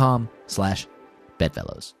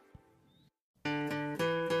 HELP.com/Bedfellows.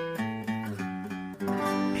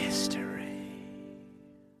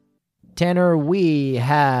 Tanner, we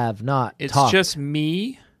have not It's talked. just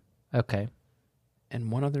me Okay.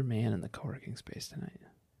 and one other man in the co-working space tonight.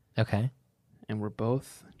 Okay. And we're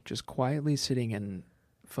both just quietly sitting in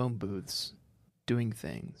phone booths doing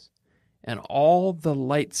things. And all the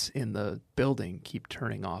lights in the building keep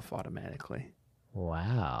turning off automatically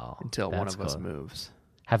Wow. until one That's of us cool. moves.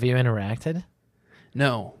 Have you interacted?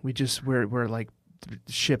 No, we're like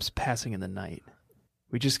ships passing in the night.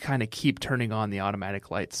 We just kind of keep turning on the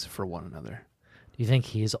automatic lights for one another. Do you think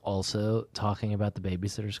he's also talking about the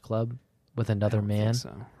Babysitters Club with another I don't man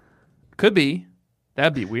think so. Could be.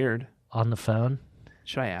 That'd be weird. on the phone?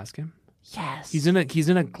 Should I ask him? Yes. He's in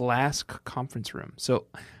a glass conference room, so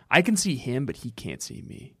I can see him, but he can't see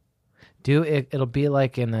me. It'll be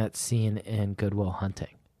like in that scene in Good Will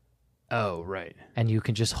Hunting. Oh, right. And you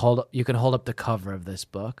can hold up the cover of this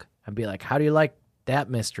book and be like, "How do you like that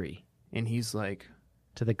mystery?" And he's like,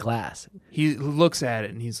 To the glass. he looks at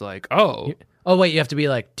it and he's like, "Oh, Oh wait, you have to be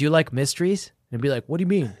like, "Do you like mysteries?" And be like, "What do you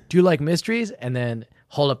mean? Do you like mysteries?" And then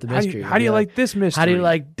hold up the mystery. how do you like this mystery? How do you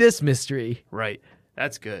like this mystery? Right.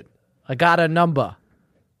 That's good. I got a number.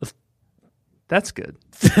 That's good.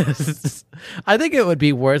 I think it would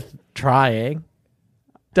be worth trying.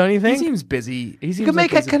 Don't you He think? seems busy. He seems You could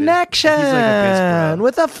like make a he's biz- connection he's like a biz bro.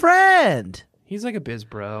 with a friend. He's like a biz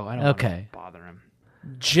bro. I don't Okay. want to bother him.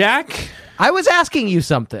 Jack? I was asking you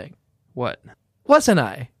something, What? wasn't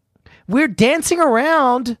I? We're dancing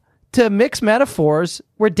around, to mix metaphors,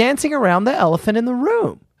 we're dancing around the elephant in the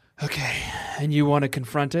room. Okay. And you want to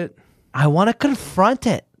confront it? I want to confront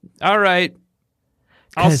it. All right.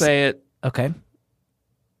 I'll 'Cause- say it. Okay.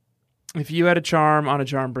 If you had a charm on a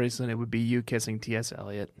charm bracelet, it would be you kissing T.S.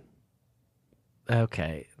 Eliot.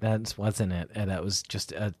 Okay, that wasn't it. And that was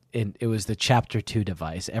just it was the chapter 2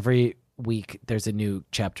 device. Every week there's a new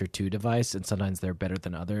chapter 2 device, and sometimes they're better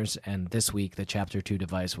than others. And this week the chapter 2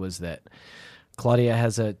 device was that Claudia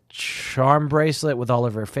has a charm bracelet with all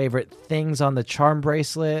of her favorite things on the charm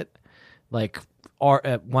bracelet. Like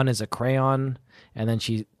one is a crayon, and then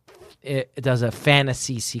it does a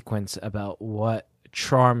fantasy sequence about what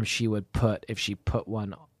charm she would put if she put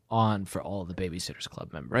one on for all the Babysitters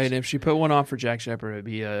Club members. Right. And if she put one on for Jack Shepherd, it would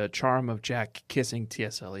be a charm of Jack kissing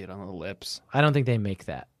T.S. Eliot on the lips. I don't think they make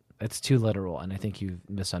that. It's too literal, and I think you've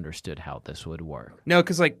misunderstood how this would work. No,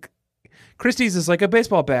 because like Christie's is like a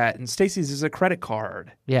baseball bat, and Stacy's is a credit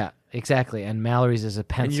card. Yeah, exactly. And Mallory's is a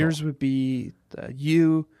pencil. And yours would be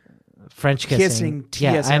you French kissing.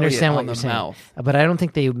 T.S. Yeah, I understand Eliot what on you're the saying. mouth. But I don't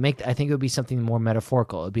think they make. I think it would be something more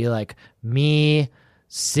metaphorical. It would be like me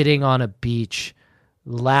sitting on a beach,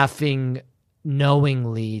 laughing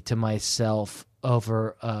knowingly to myself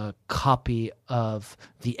over a copy of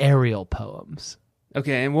the Ariel poems.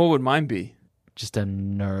 Okay, and what would mine be? Just a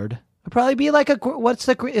nerd. It'd probably be like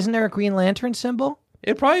isn't there a Green Lantern symbol?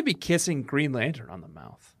 It'd probably be kissing Green Lantern on the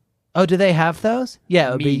mouth. Oh, do they have those? Yeah,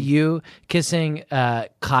 it would be Me. you kissing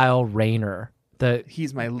Kyle Rayner.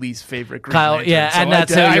 He's my least favorite Green Kyle, Lantern. yeah, so and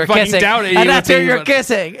that's who I you're fucking kissing. doubt it. And that's who you're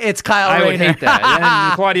kissing. It's Kyle I Rayner. would hate that.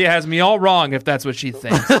 And Claudia has me all wrong if that's what she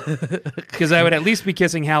thinks. Because I would at least be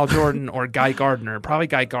kissing Hal Jordan or Guy Gardner. Probably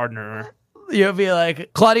Guy Gardner. You'll be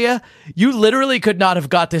like, Claudia, you literally could not have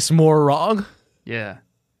got this more wrong. Yeah.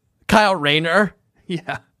 Kyle Rayner.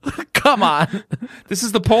 Yeah. Come on. This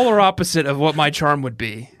is the polar opposite of what my charm would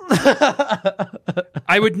be.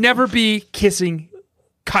 I would never be kissing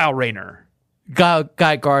Kyle Rayner.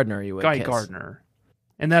 Guy Gardner, you would Guy kiss. Gardner.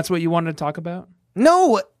 And that's what you wanted to talk about?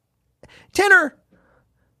 No. Tanner.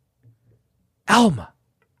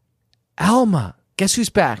 Alma. Guess who's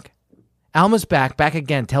back? Alma's back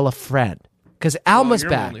again. Tell a friend. Because Alma's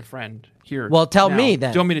you're my back. only friend here. Well, tell now. me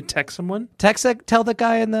then. Do you want me to text someone? Tell the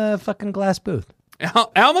guy in the fucking glass booth.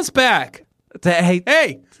 Alma's back.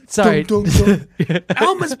 Hey, sorry.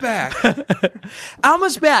 Alma's back.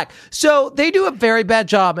 Alma's back. So they do a very bad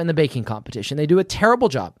job in the baking competition. They do a terrible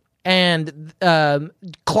job. And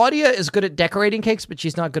Claudia is good at decorating cakes, but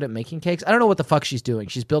she's not good at making cakes. I don't know what the fuck she's doing.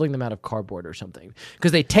 She's building them out of cardboard or something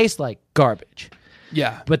because they taste like garbage.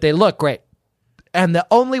 Yeah. But they look great. And the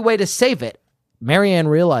only way to save it, Marianne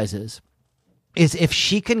realizes, is if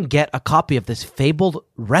she can get a copy of this fabled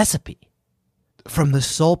recipe from the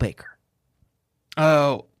Soul Baker.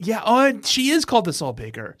 Oh, yeah. Oh, and she is called the Soul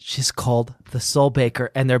Baker. She's called the Soul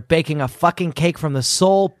Baker, and they're baking a fucking cake from the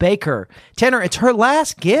Soul Baker. Tanner, it's her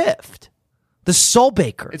last gift. The Soul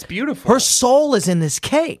Baker. It's beautiful. Her soul is in this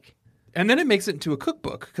cake. And then it makes it into a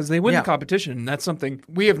cookbook because they win the competition. And that's something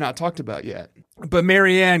we have not talked about yet. But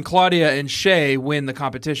Marianne, Claudia, and Shay win the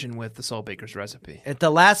competition with the Soul Baker's recipe. At the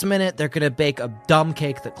last minute, they're going to bake a dumb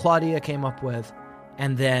cake that Claudia came up with.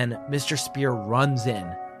 And then Mr. Spear runs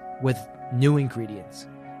in with new ingredients.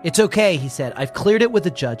 It's okay, he said. I've cleared it with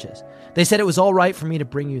the judges. They said it was all right for me to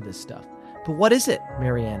bring you this stuff. But what is it?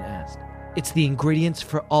 Marianne asked. It's the ingredients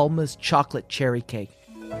for Alma's chocolate cherry cake.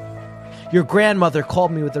 Your grandmother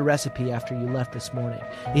called me with the recipe after you left this morning.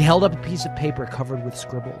 He held up a piece of paper covered with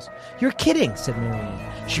scribbles. You're kidding, said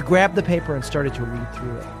Marianne. She grabbed the paper and started to read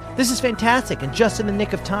through it. This is fantastic and just in the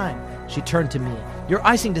nick of time. She turned to me. Your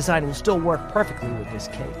icing design will still work perfectly with this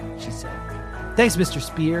cake, she said. Thanks, Mr.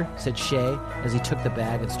 Spear, said Shay as he took the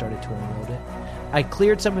bag and started to unload it. I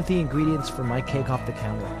cleared some of the ingredients for my cake off the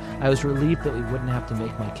counter. I was relieved that we wouldn't have to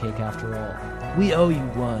make my cake after all. We owe you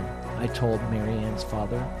one, I told Marianne's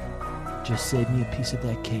father. Just save me a piece of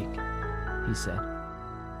that cake, he said.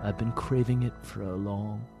 I've been craving it for a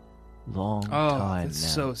long, long time that's now.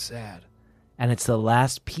 So sad. And it's the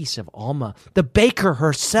last piece of Alma, the baker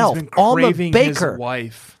herself. He's been Alma craving Baker. his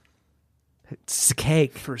wife It's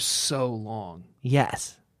cake. for so long.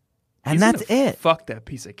 Yes. And He's that's gonna it. Fuck that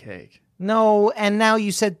piece of cake. No, and now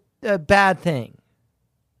you said a bad thing.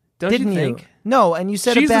 Don't Didn't you think? No, and you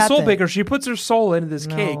said She's a bad the soul thing. baker. She puts her soul into this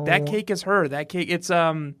cake. No. That cake is her. That cake. It's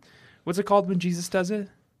what's it called when Jesus does it?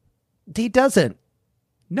 He doesn't.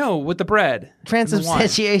 No, with the bread.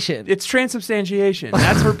 Transubstantiation. It's transubstantiation.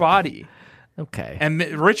 That's her body. Okay. And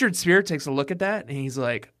Richard Spear takes a look at that and he's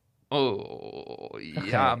like, "Oh,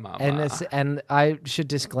 yeah, mama. And I should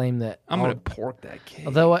disclaim that I'm gonna pork that cake."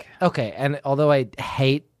 Although I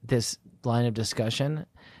hate this line of discussion,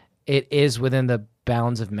 it is within the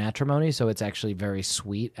bounds of matrimony, so it's actually very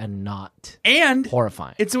sweet and not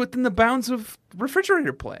horrifying. It's within the bounds of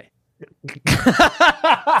refrigerator play.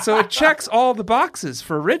 So it checks all the boxes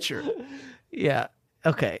for Richard. Yeah.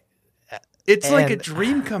 Okay. It's like a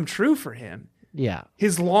dream come true for him. Yeah.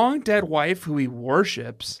 His long dead wife, who he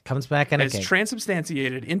worships, comes back in a is cake.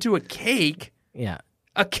 Transubstantiated into a cake. Yeah.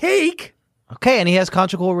 A cake? Okay, and he has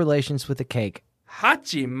conjugal relations with the cake.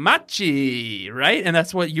 Hachi machi, right? And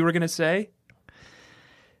that's what you were going to say?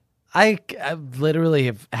 I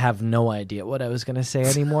literally have no idea what I was going to say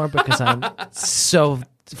anymore because I'm so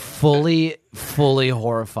fully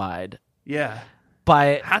horrified. Yeah.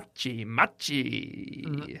 By Hachi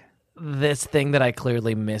machi. This thing that I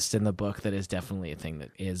clearly missed in the book that is definitely a thing that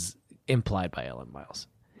is implied by Ellen Miles.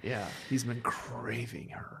 Yeah, he's been craving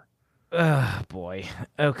her. Ugh, boy.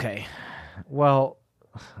 Okay. Well,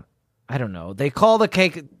 I don't know. They call the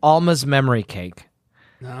cake Alma's memory cake.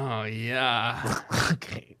 Oh, yeah.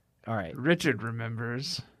 Okay. All right. Richard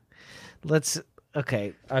remembers.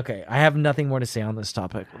 Okay. I have nothing more to say on this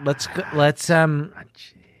topic. Let's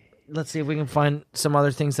see if we can find some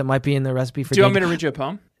other things that might be in the recipe for. Do you want me to read you a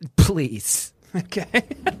poem? Please. Okay.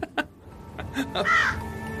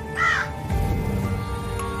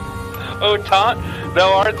 O taunt,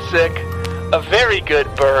 thou art sick, a very good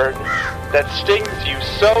burn, that stings you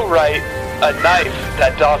so right, a knife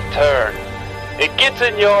that doth turn. It gets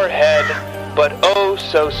in your head, but oh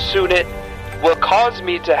so soon it will cause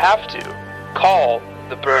me to have to call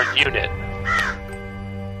the burn unit.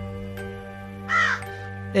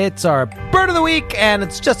 It's our burn of the week, and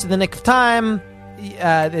it's just in the nick of time.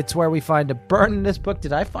 It's where we find a burn in this book.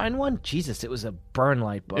 Did I find one? Jesus, it was a burn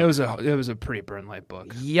light book. It was a pretty burn light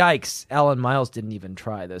book. Yikes! Ellen Miles didn't even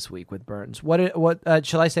try this week with burns. What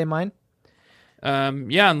shall I say? Mine?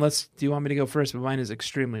 Yeah. Unless do you want me to go first? But mine is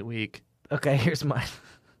extremely weak. Okay, here's mine.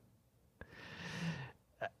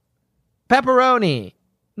 Pepperoni.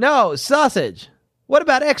 No, sausage. What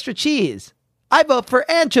about extra cheese? I vote for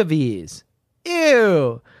anchovies.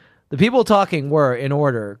 Ew. The people talking were, in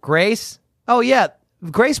order, Grace. Oh, yeah.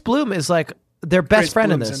 Grace Bloom is like their best Grace friend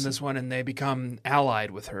Bloom's in this. in this one, and they become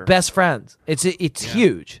allied with her. Best friends. It's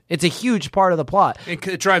huge. It's a huge part of the plot.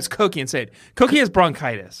 It drives Cokie insane. Cokie has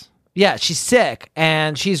bronchitis. Yeah, she's sick,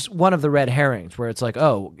 and she's one of the red herrings where it's like,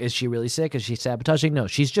 oh, is she really sick? Is she sabotaging? No,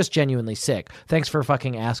 she's just genuinely sick. Thanks for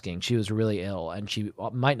fucking asking. She was really ill, and she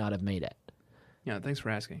might not have made it. Yeah, thanks for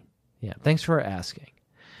asking. Yeah, thanks for asking.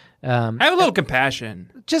 I have a little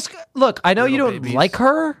compassion. Just, look, I know you Little don't babies. like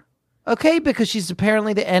her, okay, because she's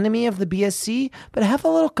apparently the enemy of the BSC, but have a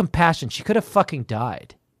little compassion. She could have fucking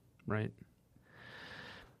died. Right.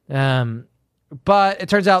 But it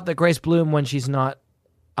turns out that Grace Bloom, when she's not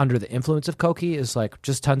under the influence of Cokie, is like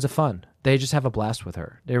just tons of fun. They just have a blast with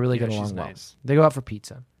her. They really get she's along well. nice. They go out for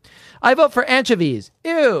pizza. I vote for anchovies.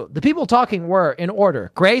 Ew. The people talking were, in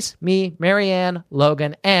order, Grace, me, Marianne,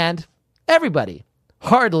 Logan, and everybody.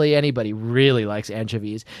 Hardly anybody really likes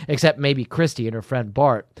anchovies, except maybe Christy and her friend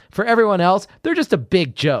Bart. For everyone else, they're just a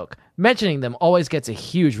big joke. Mentioning them always gets a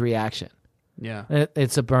huge reaction. Yeah.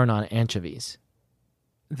 It's a burn on anchovies.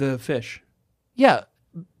 The fish. Yeah,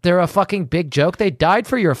 they're a fucking big joke. They died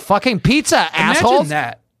for your fucking pizza, assholes. Imagine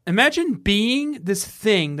that. Imagine being this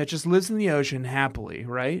thing that just lives in the ocean happily,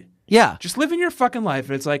 right? Yeah. Just living your fucking life.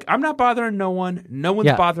 It's like, I'm not bothering no one. No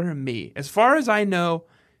one's bothering me. As far as I know,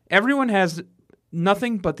 everyone has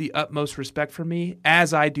nothing but the utmost respect for me,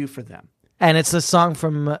 as I do for them. And it's the song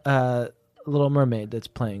from Little Mermaid that's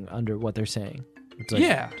playing under what they're saying. It's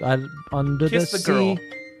like, under Kiss the the sea. girl.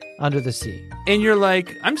 Under the sea. And you're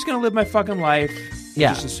like, I'm just going to live my fucking life.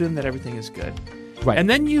 Yeah. Just assume that everything is good. Right. And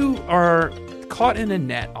then you are caught in a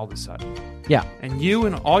net all of a sudden. Yeah. And you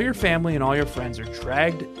and all your family and all your friends are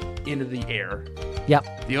dragged into the air.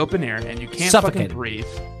 Yep. The open air. And you can't Suffocated. fucking breathe.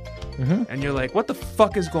 Mm-hmm. And you're like, what the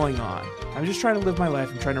fuck is going on? I'm just trying to live my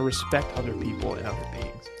life. I'm trying to respect other people and other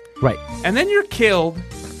beings. Right. And then you're killed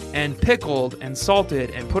and pickled and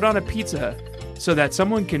salted and put on a pizza so that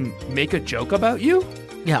someone can make a joke about you?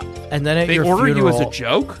 Yeah. And then at They your order funeral, you as a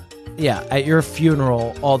joke? Yeah. At your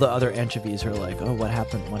funeral, all the other anchovies are like, oh, what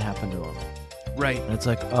happened? What happened to him? Right. And it's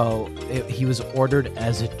like, oh, he was ordered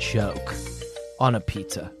as a joke on a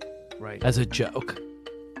pizza. Right. As a joke.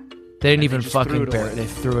 They didn't And even they just threw fucking it bear away. it. They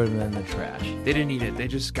threw it in the trash. They didn't eat it. They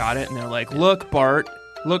just got it and they're like, look, Bart,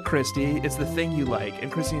 look, Christy, it's the thing you like.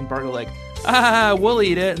 And Christy and Bart are like, we'll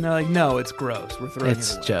eat it. And they're like, no, it's gross. We're throwing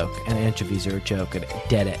It's it a away. joke, and anchovies are a joke, and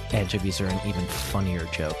dead anchovies are an even funnier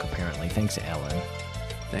joke, apparently. Thanks, Ellen.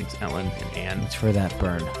 Thanks, Ellen and Anne. It's for that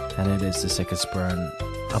burn, and it is the sickest burn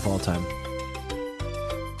of all time.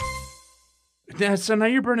 Yeah, so now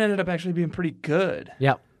your burn ended up actually being pretty good.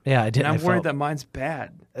 Yep. Yeah, I did. And I'm worried that mine's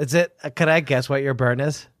bad. Is it? Could I guess what your burn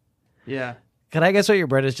is? Yeah. Can I guess what your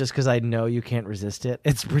burn is just because I know you can't resist it?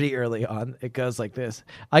 It's pretty early on. It goes like this.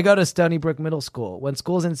 I go to Stony Brook Middle School. When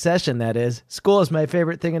school's in session, that is. School is my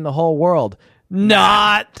favorite thing in the whole world.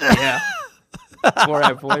 Not. Yeah.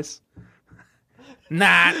 Borat voice.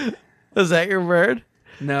 Not. Is that your burn?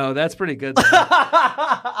 No, that's pretty good. Though.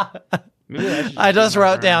 Maybe I just do my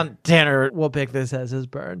wrote burn. down Tanner. We'll pick this as his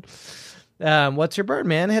burn. What's your burn,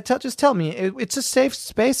 man? Just tell me. It's a safe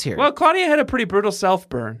space here. Well, Claudia had a pretty brutal self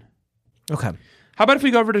burn. Okay. How about if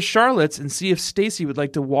we go over to Charlotte's and see if Stacy would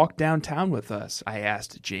like to walk downtown with us? I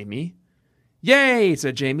asked Jamie. Yay,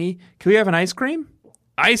 said Jamie. Can we have an ice cream?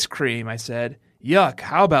 Ice cream, I said. Yuck,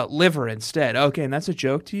 how about liver instead? Okay, and that's a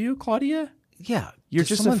joke to you, Claudia? Yeah. You're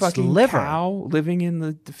just a someone's fucking liver. cow living in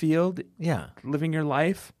the field, Yeah. living your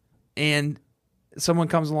life, and someone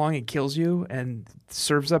comes along and kills you and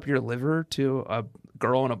serves up your liver to a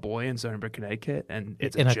girl and a boy in Stony Brook, Connecticut, and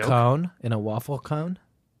it's In a a joke. cone, in a waffle cone,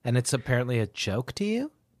 and it's apparently a joke to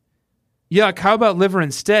you? Yuck, how about liver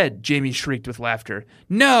instead? Jamie shrieked with laughter.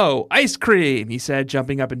 No, ice cream, he said,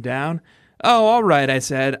 jumping up and down. Oh, all right, I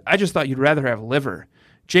said. I just thought you'd rather have liver.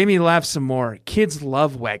 Jamie laughed some more. Kids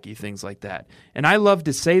love wacky things like that, and I love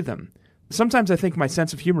to say them. Sometimes I think my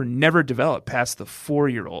sense of humor never developed past the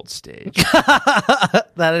 4-year-old stage.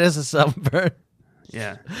 That is a self-burn.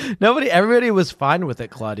 Yeah. Everybody was fine with it,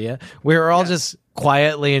 Claudia. We were all just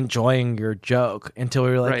quietly enjoying your joke until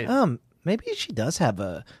we were like, Right. Maybe she does have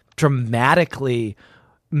a dramatically,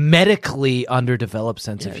 medically underdeveloped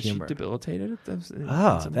sense of humor. She debilitated.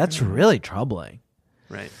 That's really troubling.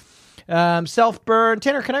 Right. Self-burn.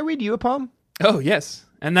 Tanner, can I read you a poem? Oh, yes.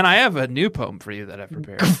 And then I have a new poem for you that I've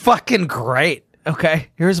prepared. Fucking great. Okay,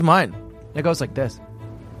 here's mine. It goes like this.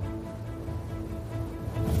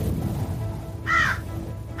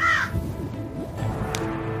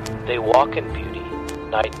 They walk in beauty,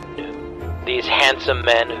 night and noon, these handsome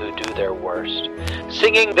men who do their worst,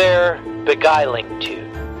 singing their beguiling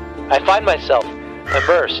tune. I find myself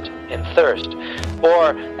immersed in thirst,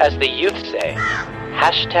 or, as the youth say,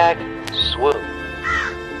 hashtag swoon.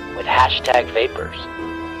 With hashtag vapors,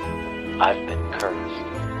 I've been cursed.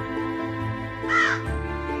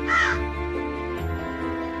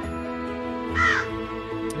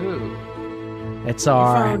 swoon. It's You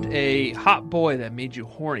our found a hot boy that made you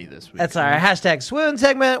horny this week. That's our hashtag swoon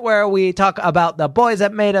segment where we talk about the boys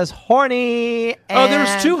that made us horny. Oh, there was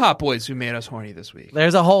and 2 hot boys who made us horny this week.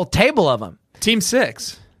 There's a whole table of them. Team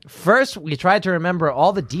 6. First, we tried to remember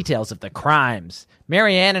all the details of the crimes.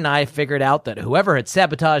 Marianne and I figured out that whoever had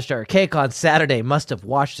sabotaged our cake on Saturday must have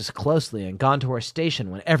watched us closely and gone to our station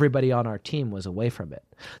when everybody on our team was away from it.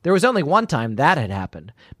 There was only one time that had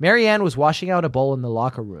happened. Marianne was washing out a bowl in the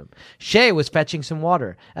locker room. Shay was fetching some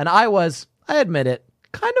water, and I was, I admit it,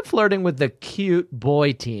 kind of flirting with the cute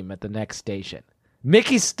boy team at the next station.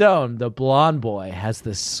 Mickey Stone, the blonde boy, has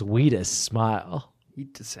the sweetest smile. He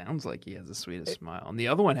sounds like he has the sweetest smile. And the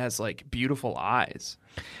other one has, like, beautiful eyes.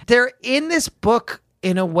 They're in this book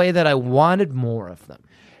in a way that I wanted more of them.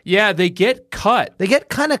 Yeah, they get cut. They get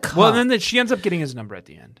kind of cut. Well, then she ends up getting his number at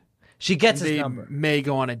the end. She gets his They number. may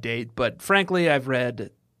go on a date, but frankly, I've read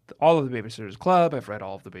all of the Babysitters Club. I've read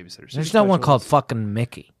all of the Babysitters. There's no one called fucking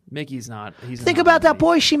Mickey. Mickey's not. He's Think not about that Mickey.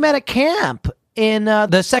 boy she met at camp in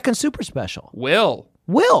the second Super Special. Will.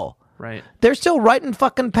 Right. They're still writing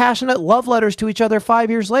fucking passionate love letters to each other 5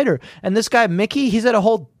 years later. And this guy, Mickey, he's at a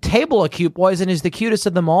whole table of cute boys and he's the cutest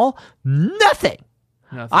of them all. Nothing.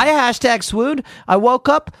 I hashtag swooned. I woke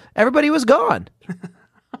up. Everybody was gone.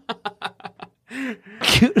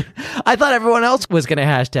 Cute. I thought everyone else was going to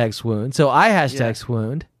hashtag swoon. So I hashtag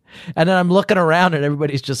swooned. And then I'm looking around and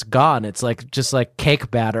everybody's just gone. It's like just like cake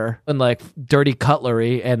batter and like dirty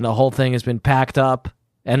cutlery. And the whole thing has been packed up.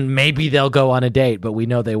 And maybe they'll go on a date, but we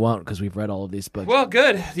know they won't because we've read all of these books. Well,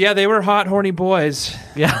 good. Yeah, they were hot, horny boys.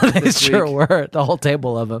 Yeah, they sure were. The whole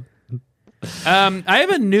table of them. I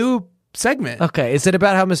have a new segment. Okay, is it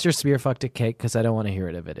about how Mr. Spear fucked a cake? Because I don't want to hear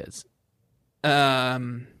it if it is.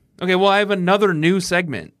 Okay, well, I have another new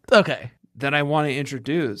segment. Okay. That I want to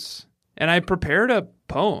introduce. And I prepared a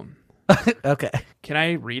poem. Okay. Can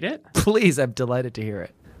I read it? Please, I'm delighted to hear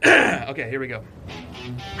it. Okay, here we go.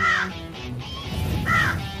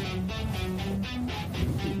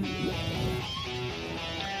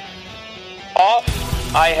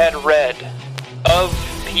 Oft I had read of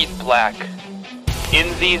Pete Black.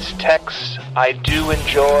 In these texts I do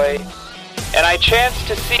enjoy, and I chance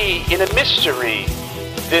to see in a mystery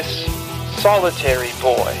this solitary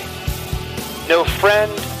boy. No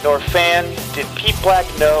friend nor fan did Pete Black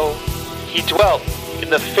know. He dwelt in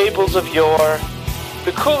the fables of yore,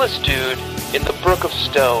 the coolest dude in the brook of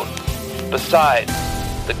stone, besides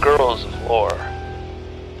the girls of lore.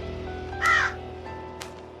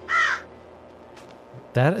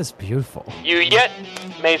 That is beautiful. You yet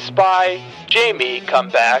may spy Jamie come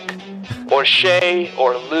back, or Shay,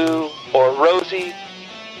 or Lou, or Rosie,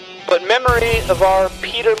 but memory of our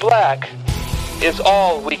Peter Black is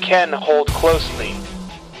all we can hold closely.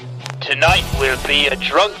 Tonight will be a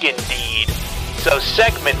drunken deed, so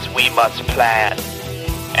segments we must plan,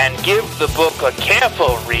 and give the book a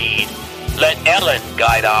careful read. Let Ellen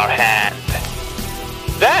guide our hand.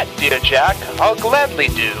 That, dear Jack, I'll gladly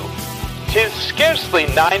do. 'Tis scarcely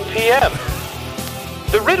 9 p.m.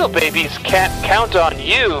 The Riddle Babies can't count on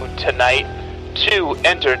you tonight to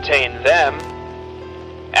entertain them.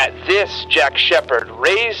 At this, Jack Shepherd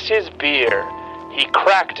raised his beer. He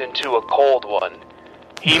cracked into a cold one.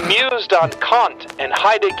 He mused on Kant and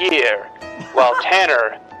Heidegger, while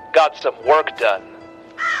Tanner got some work done.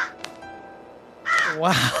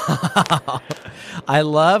 Wow. I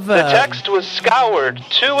love... The text was scoured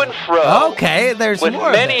to and fro. Okay, there's with more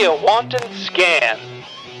of many it. a wanton scan.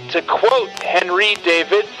 To quote Henry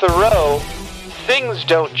David Thoreau, things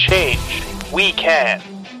don't change, we can.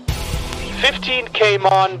 15 came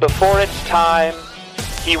on before its time.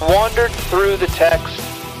 He wandered through the text,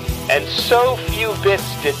 and so few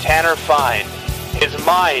bits did Tanner find. His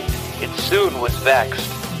mind, it soon was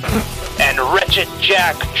vexed. And wretched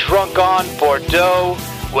Jack, drunk on Bordeaux,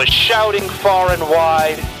 was shouting far and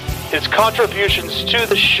wide. His contributions to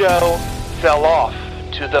the show fell off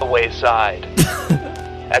to the wayside.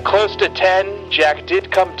 At close to 10, Jack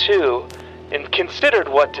did come to, and considered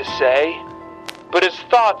what to say, but his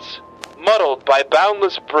thoughts muddled by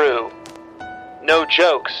boundless brew. No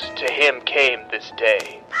jokes to him came this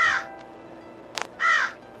day.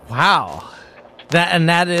 Wow.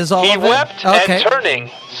 That is all He of it? wept Okay. and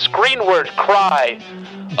turning, screenward cry,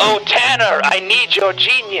 "Oh, Tanner, I need your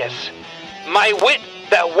genius. My wit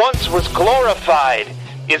that once was glorified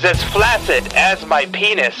is as flaccid as my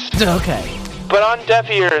penis." Okay. But on deaf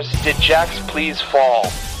ears did Jack's pleas fall,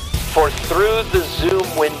 for through the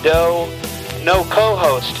Zoom window, no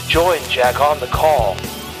co-host joined Jack on the call,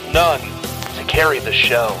 none to carry the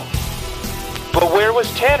show. But where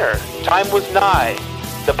was Tanner? Time was nigh,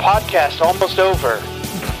 the podcast almost over.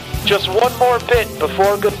 Just one more bit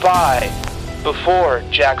before goodbye, before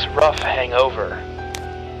Jack's rough hangover.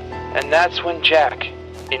 And that's when Jack,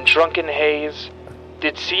 in drunken haze,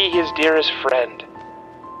 did see his dearest friend.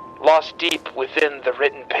 Lost deep within the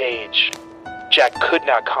written page, Jack could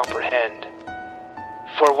not comprehend.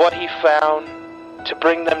 For what he found to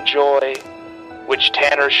bring them joy, which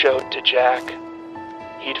Tanner showed to Jack,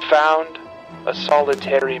 he'd found a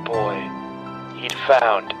solitary boy. He'd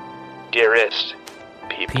found dearest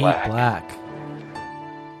Pete Black.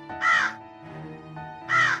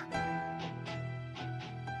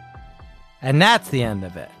 And that's the end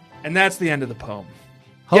of it. And that's the end of the poem.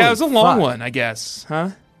 Holy yeah, it was a long fuck. one, I guess, huh?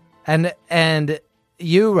 And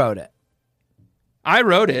you wrote it. I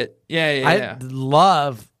wrote it. Yeah. I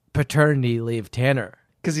love paternity leave Tanner.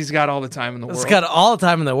 Because he's got all the time in the world. He's got all the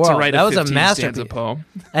time in the world. to write That was a 15 masterpiece. stanza poem.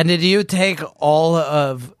 And did you take all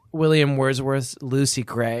of William Wordsworth's Lucy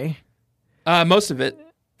Gray Most of it.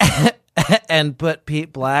 and put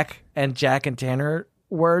Pete Black and Jack and Tanner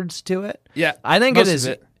words to it? Yeah. I think most it of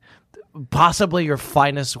is possibly your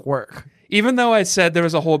finest work. Even though I said there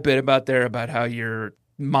was a whole bit about how your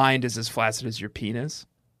mind is as flaccid as your penis.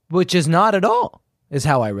 Which is not at all, is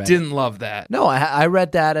how I read it. Didn't love that. No, I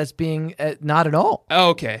read that as being not at all. Oh,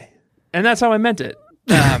 okay. And that's how I meant it.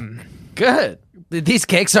 Good. These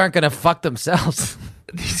cakes aren't going to fuck themselves.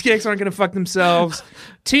 These cakes aren't going to fuck themselves.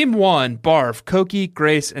 Team 1, Barf, Koki,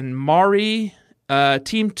 Grace, and Mari.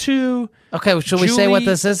 Team 2... Okay, well, should we say what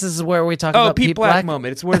this is? This is where we talk about Pete Black, Black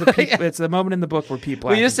moment. It's where the it's the moment in the book where Pete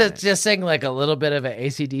Black. We used is to in it. just sing like a little bit of an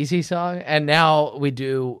AC/DC song, and now we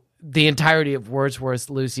do the entirety of Wordsworth's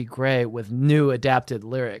Lucy Gray with new adapted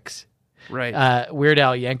lyrics. Right. Weird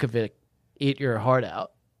Al Yankovic, Eat Your Heart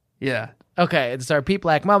Out. Yeah. Okay, it's our Pete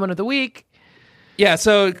Black moment of the week. Yeah,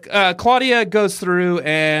 so Claudia goes through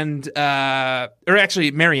and, or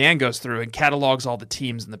actually Marianne goes through and catalogs all the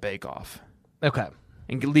teams in the Bake Off. Okay.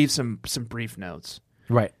 And leaves some brief notes.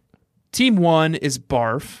 Right. Team 1 is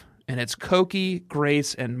Barf, and it's Koki,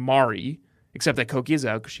 Grace, and Mari, except that Koki is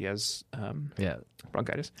out because she has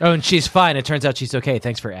bronchitis. Oh, and she's fine. It turns out she's okay.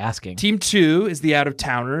 Thanks for asking. Team 2 is the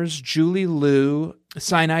out-of-towners, Julie Liu,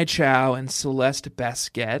 Sinai Chow, and Celeste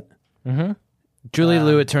Basquette. Mm-hmm. Julie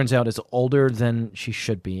Liu, it turns out, is older than she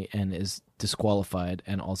should be and is disqualified,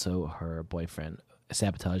 and also her boyfriend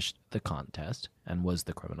sabotaged the contest and was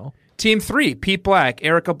the criminal. Team 3, Pete Black,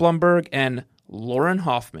 Erica Blumberg, and Lauren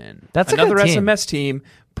Hoffman. That's another a good team. SMS team.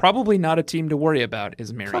 Probably not a team to worry about,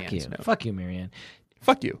 is Marianne's Fuck you. note. Fuck you, Marianne.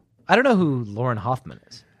 Fuck you. I don't know who Lauren Hoffman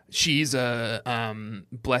is. She's a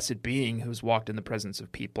blessed being who's walked in the presence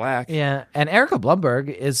of Pete Black. Yeah, and Erica Blumberg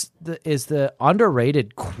is the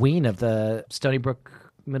underrated queen of the Stony Brook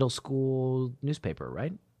Middle School newspaper,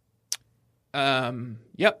 right?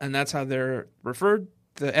 Yep, and that's how they're referred.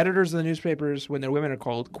 The editors of the newspapers, when they're women, are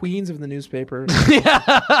called queens of the newspaper.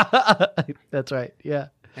 Yeah, that's right. Yeah.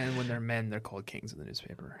 And when they're men, they're called kings of the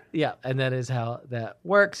newspaper. Yeah, and that is how that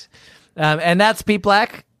works. And that's Pete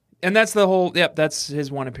Black. And that's the whole, that's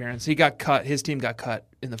his one appearance. He got cut. His team got cut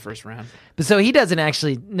in the first round. But so he doesn't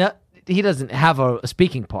actually, he doesn't have a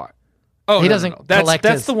speaking part. Oh, he no, doesn't no. That's collect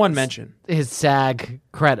the one mention. His SAG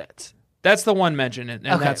credits. That's the one mention, and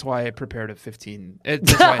Okay. that's why I prepared a 15.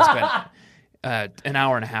 That's why I spent an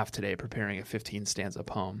hour and a half today preparing a 15 stanza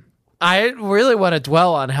poem. I really want to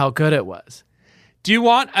dwell on how good it was. Do you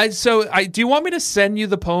want? Do you want me to send you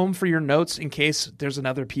the poem for your notes in case there's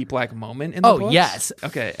another Pete Black moment in the books? Yes.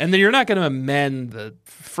 Okay, and then you're not going to amend the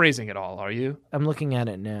phrasing at all, are you? I'm looking at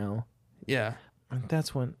it now. Yeah.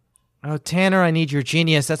 That's when. Oh, Tanner, I need your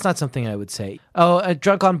genius. That's not something I would say. Oh,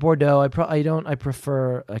 drunk on Bordeaux. I don't. I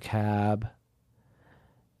prefer a cab.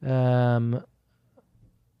 His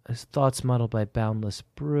thoughts muddled by boundless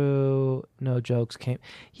brew. No jokes came.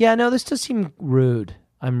 Yeah, no, this does seem rude.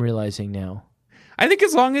 I'm realizing now. I think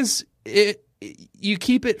as long as you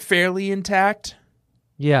keep it fairly intact.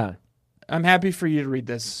 Yeah. I'm happy for you to read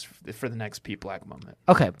this for the next Pete Black moment.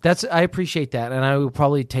 Okay, I appreciate that, and I will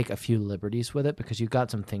probably take a few liberties with it because you got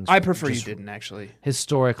some things. I prefer you didn't actually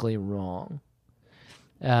historically wrong.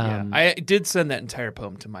 Yeah, I did send that entire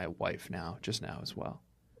poem to my wife just now as well.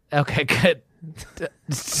 Okay, good.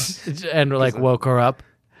 And woke her up.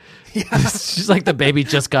 Yeah. She's like the baby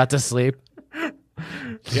just got to sleep.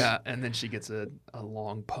 Yeah, and then she gets a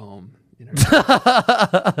long poem in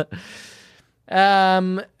her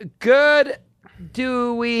good.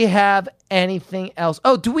 Do we have anything else?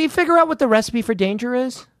 Oh, do we figure out what the recipe for danger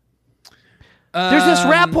is? There's this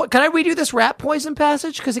rat. Can I read you this rat poison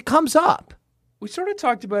passage? Because it comes up. We sort of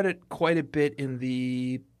talked about it quite a bit in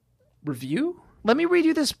the review. Let me read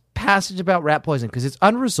you this passage about rat poison because it's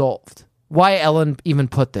unresolved. Why Ellen even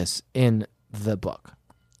put this in the book.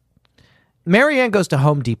 Marianne goes to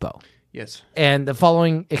Home Depot, Yes. and the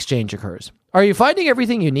following exchange occurs. Are you finding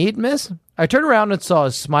everything you need, miss? I turned around and saw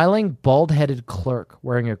a smiling, bald-headed clerk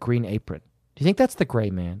wearing a green apron. Do you think that's the gray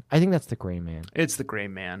man? I think that's the gray man. It's the gray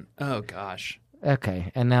man. Oh, gosh.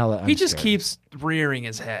 Okay, and now I'm he just scared. keeps rearing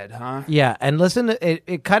his head, huh? Yeah, and listen,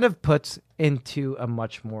 it kind of puts into a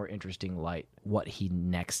much more interesting light what he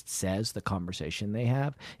next says, the conversation they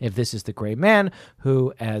have. If this is the gray man,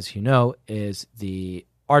 who, as you know, is the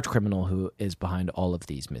arch criminal who is behind all of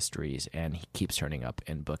these mysteries, and he keeps turning up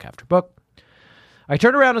in book after book. I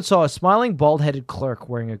turned around and saw a smiling, bald-headed clerk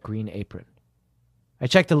wearing a green apron. I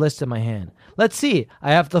checked the list in my hand. Let's see,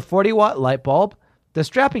 I have the 40-watt light bulb, the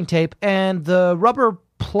strapping tape, and the rubber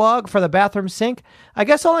plug for the bathroom sink. I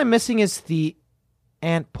guess all I'm missing is the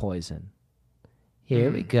ant poison. Here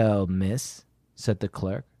we go, miss, said the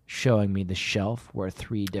clerk, showing me the shelf where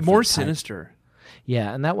 3 different More types- sinister.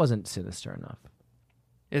 Yeah, and that wasn't sinister enough.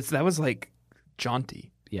 That was like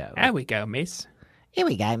jaunty. Yeah. There we go, miss. Here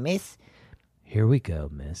we go, miss. Here we go,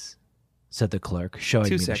 miss, said the clerk, showing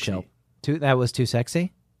Too me sexy. the shelf. That was too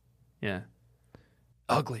sexy? Yeah.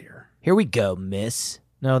 Uglier. Here we go, miss.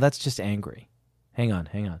 No, that's just angry. Hang on.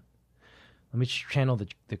 Let me channel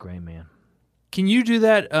the gray man. Can you do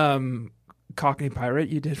that Cockney Pirate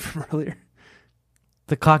you did from earlier?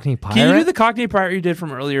 The Cockney Pirate? Can you do the Cockney Pirate you did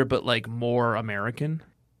from earlier, but like more American?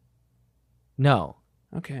 No.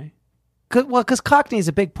 Okay. Because Cockney is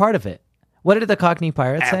a big part of it. What did the Cockney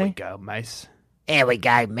Pirate There we say? go, mice. Here we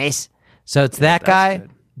go, miss. So it's that that's guy, good.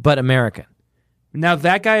 but American. Now,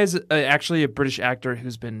 that guy is actually a British actor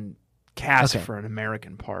who's been cast Okay. for an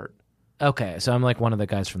American part. Okay, so I'm like one of the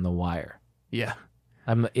guys from The Wire. Yeah.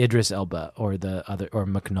 I'm Idris Elba or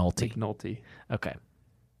McNulty. McNulty.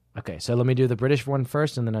 Okay, so let me do the British one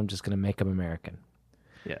first, and then I'm just going to make him American.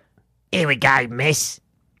 Yeah. Here we go, miss.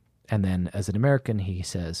 And then as an American, he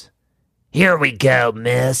says, here we go,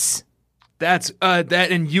 miss. That's that,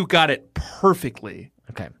 and you got it perfectly.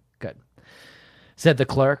 Okay, good. Said the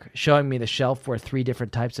clerk, showing me the shelf where 3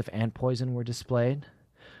 different types of ant poison were displayed.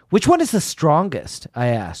 Which one is the strongest? I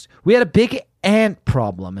asked. We had a big ant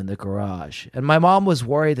problem in the garage, and my mom was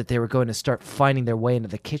worried that they were going to start finding their way into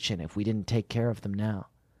the kitchen if we didn't take care of them now.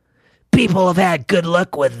 People have had good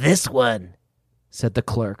luck with this one, said the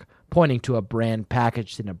clerk, pointing to a brand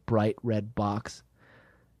packaged in a bright red box.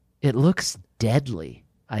 It looks deadly,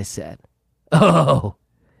 I said. Oh,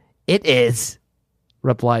 it is,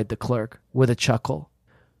 replied the clerk with a chuckle.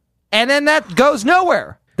 And then that goes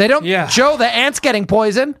nowhere. They don't show the ants getting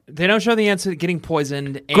poisoned. They don't show the ants getting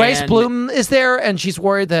poisoned. Grace Bloom is there, and she's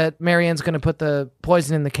worried that Marianne's going to put the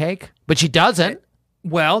poison in the cake, but she doesn't.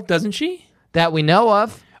 Well, doesn't she? That we know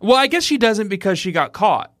of. Well, I guess she doesn't because she got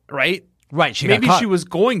caught, right? Right, she Maybe got caught. she was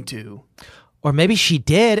going to. Or maybe she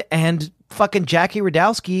did, and fucking Jackie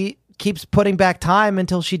Radowski keeps putting back time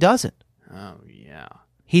until she doesn't. Oh, yeah.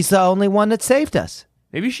 He's the only one that saved us.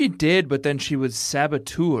 Maybe she did, but then she was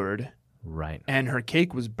saboteured. Right. And her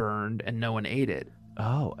cake was burned and no one ate it.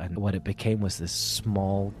 Oh, and what it became was this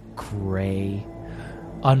small, gray,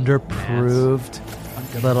 underproved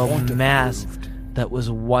little mass that was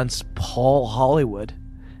once Paul Hollywood.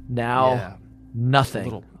 Now, nothing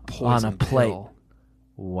little on a poison plate. pill.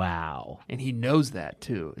 Wow. And he knows that,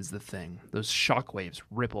 too, is the thing. Those shockwaves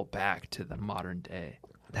ripple back to the modern day.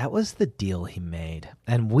 That was the deal he made.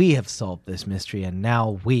 And we have solved this mystery, and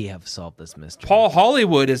now we have solved this mystery. Paul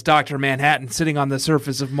Hollywood is Dr. Manhattan sitting on the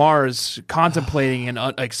surface of Mars contemplating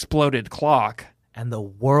an exploded clock. And the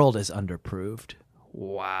world is underproved.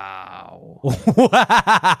 Wow.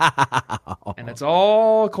 Wow. And it's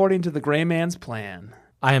all according to the gray man's plan.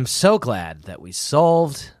 I am so glad that we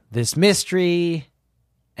solved this mystery.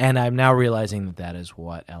 And I'm now realizing that that is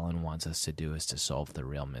what Ellen wants us to do, is to solve the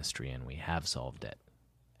real mystery. And we have solved it.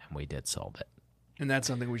 And we did solve it. And that's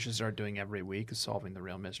something we should start doing every week, is solving the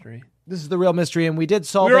real mystery. This is the real mystery, and we did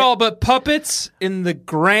solve it. We're all but puppets in the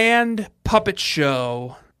grand puppet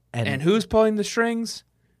show. And who's pulling the strings?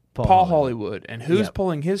 Paul Hollywood. And who's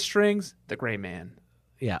pulling his strings? The gray man.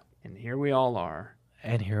 Yeah. And here we all are.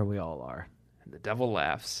 And here we all are. And the devil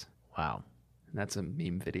laughs. Wow. And that's a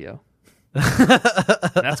meme video.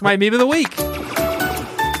 That's my meme of the week.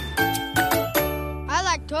 I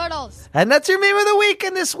like turtles. And that's your meme of the week.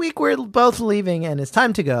 And this week we're both leaving, and it's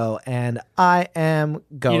time to go. And I am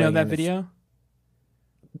going. You know that video?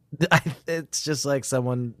 It's just like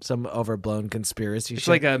some overblown conspiracy It's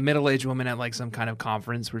shit. like a middle-aged woman at like some kind of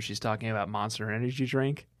conference where she's talking about Monster Energy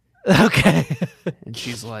drink. Okay. And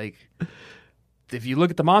she's like, if you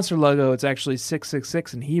look at the Monster logo, it's actually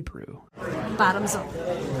 666 in Hebrew. Bottoms up.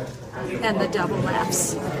 And the devil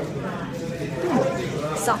laughs.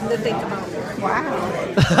 Something to think about.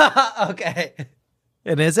 Wow. Okay.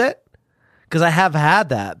 And is it? Because I have had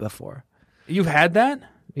that before. You've had that?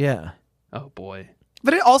 Yeah. Oh, boy.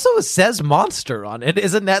 But it also says monster on it.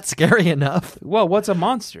 Isn't that scary enough? Well, what's a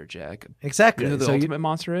monster, Jack? Exactly. You know who the ultimate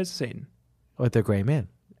monster is? Satan. With the gray man.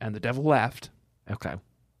 And the devil laughed. Okay.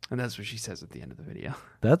 And that's what she says at the end of the video.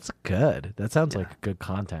 That's good. That sounds like good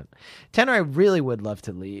content. Tanner, I really would love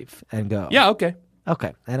to leave and go. Yeah, okay.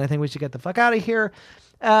 Okay. And I think we should get the fuck out of here.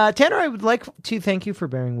 Tanner, I would like to thank you for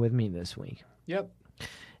bearing with me this week. Yep.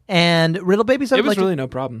 And Riddle Babies, It was really no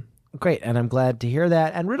problem. Great, and I'm glad to hear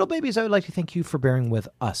that. And Riddle Babies, I would like to thank you for bearing with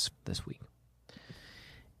us this week.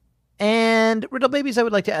 And Riddle Babies, I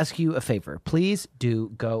would like to ask you a favor. Please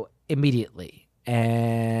do go immediately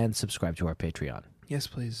and subscribe to our Patreon. Yes,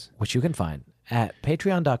 please. Which you can find at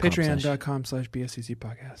patreon.com. Patreon.com/BSCC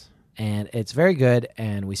podcast. And it's very good,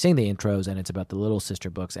 and we sing the intros, and it's about the Little Sister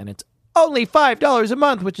books, and it's only $5 a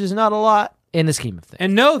month, which is not a lot in the scheme of things.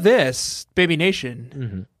 And know this, Baby Nation,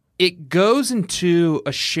 Mm-hmm. it goes into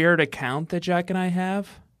a shared account that Jack and I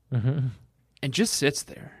have and just sits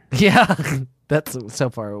there. Yeah, that's so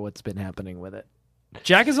far what's been happening with it.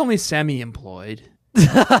 Jack is only semi-employed.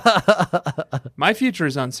 My future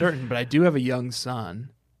is uncertain, but I do have a young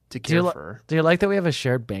son to care for. Do you like that we have a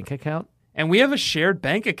shared bank account? And we have a shared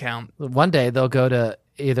bank account. One day they'll go to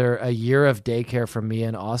either a year of daycare for me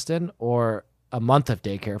in Austin or a month of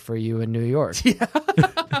daycare for you in New York. Yeah.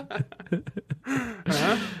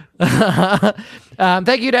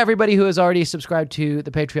 Thank you to everybody who has already subscribed to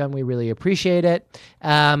the Patreon. We really appreciate it.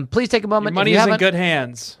 Please take a moment. Your money is in good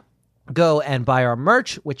hands. Go and buy our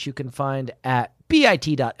merch, which you can find at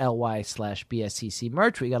bit.ly/BSCC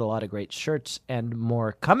merch. We got a lot of great shirts and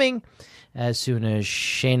more coming as soon as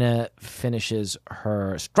Shayna finishes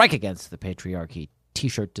her Strike Against the Patriarchy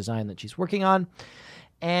t-shirt design that she's working on.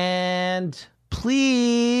 And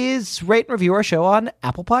please rate and review our show on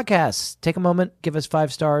Apple Podcasts. Take a moment, give us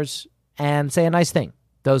 5 stars, and say a nice thing.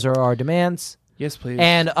 Those are our demands. Yes, please.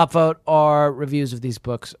 And upvote our reviews of these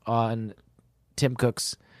books on Tim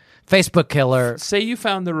Cook's Facebook killer. Say you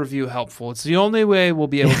found the review helpful. It's the only way we'll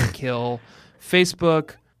be able to kill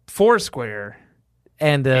Facebook, Foursquare,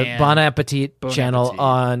 and the Bon Appetit channel Appetit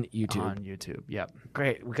on YouTube. On YouTube, yep.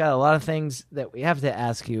 Great. We got a lot of things that we have to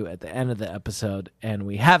ask you at the end of the episode, and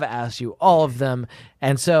we have asked you all of them.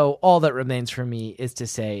 And so all that remains for me is to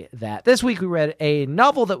say that this week we read a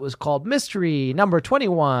novel that was called Mystery Number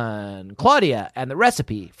 21, Claudia and the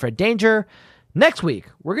Recipe for Danger. Next week,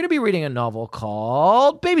 we're going to be reading a novel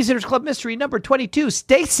called Babysitter's Club Mystery Number 22,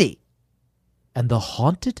 Stacy and the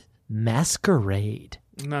Haunted Masquerade.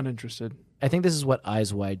 I'm not interested. I think this is what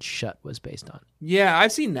Eyes Wide Shut was based on. Yeah,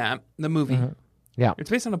 I've seen that, the movie. Mm-hmm. Yeah. It's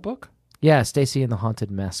based on a book? Yeah, Stacy and the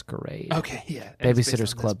Haunted Masquerade. Okay, yeah.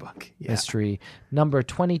 Babysitter's Club Mystery Number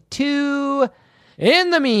 22. In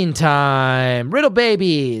the meantime, Riddle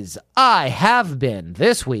Babies, I have been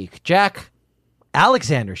this week Jack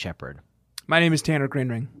Alexander Shepard. My name is Tanner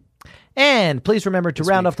Greenring. And please remember to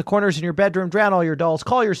round off the corners in your bedroom, drown all your dolls,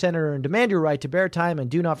 call your senator, and demand your right to bear time.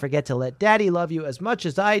 And do not forget to let Daddy love you as much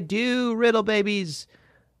as I do, Riddle Babies.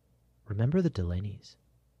 Remember the Delaney's.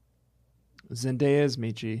 Zendaya's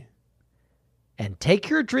Michi. And take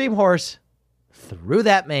your dream horse through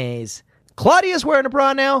that maze. Claudia's wearing a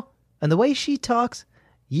bra now, and the way she talks,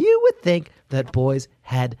 you would think that boys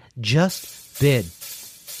had just been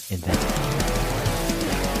invented.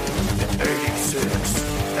 86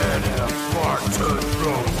 and have marked to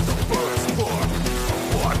throw the first book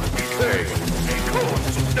of what became a cult.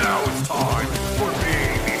 Now it's time for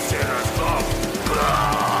Babysitter's Club.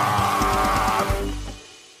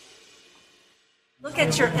 Look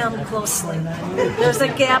at your M closely. There's a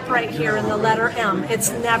gap right here in the letter M.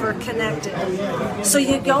 It's never connected. So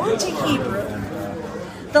you go into Hebrew.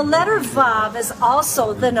 The letter Vav is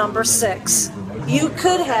also the number 6. You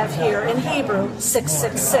could have here in Hebrew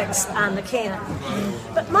 666 on the can.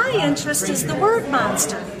 But my interest is the word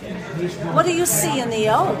monster. What do you see in the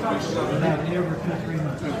O?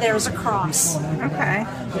 There's a cross. Okay.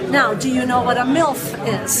 Now, do you know what a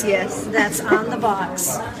MILF is? Yes. That's on the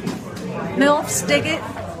box. MILFs dig it,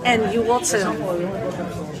 and you will too.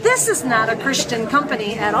 This is not a Christian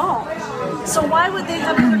company at all. So why would they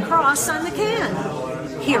have put a cross on the can?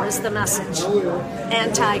 Here is the message.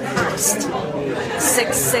 Antichrist.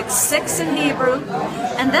 666 in Hebrew.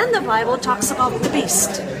 And then the Bible talks about the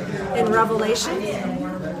beast in Revelation.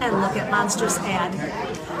 And look at Monster's ad.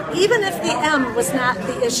 Even if the M was not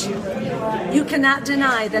the issue, you cannot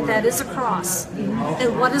deny that that is a cross.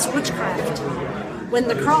 And what is witchcraft? When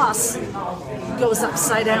the cross goes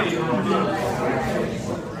upside down.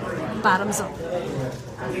 Bottoms up.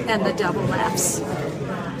 And the devil laughs.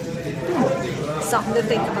 something to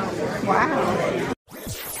think about.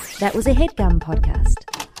 That was a HeadGum podcast.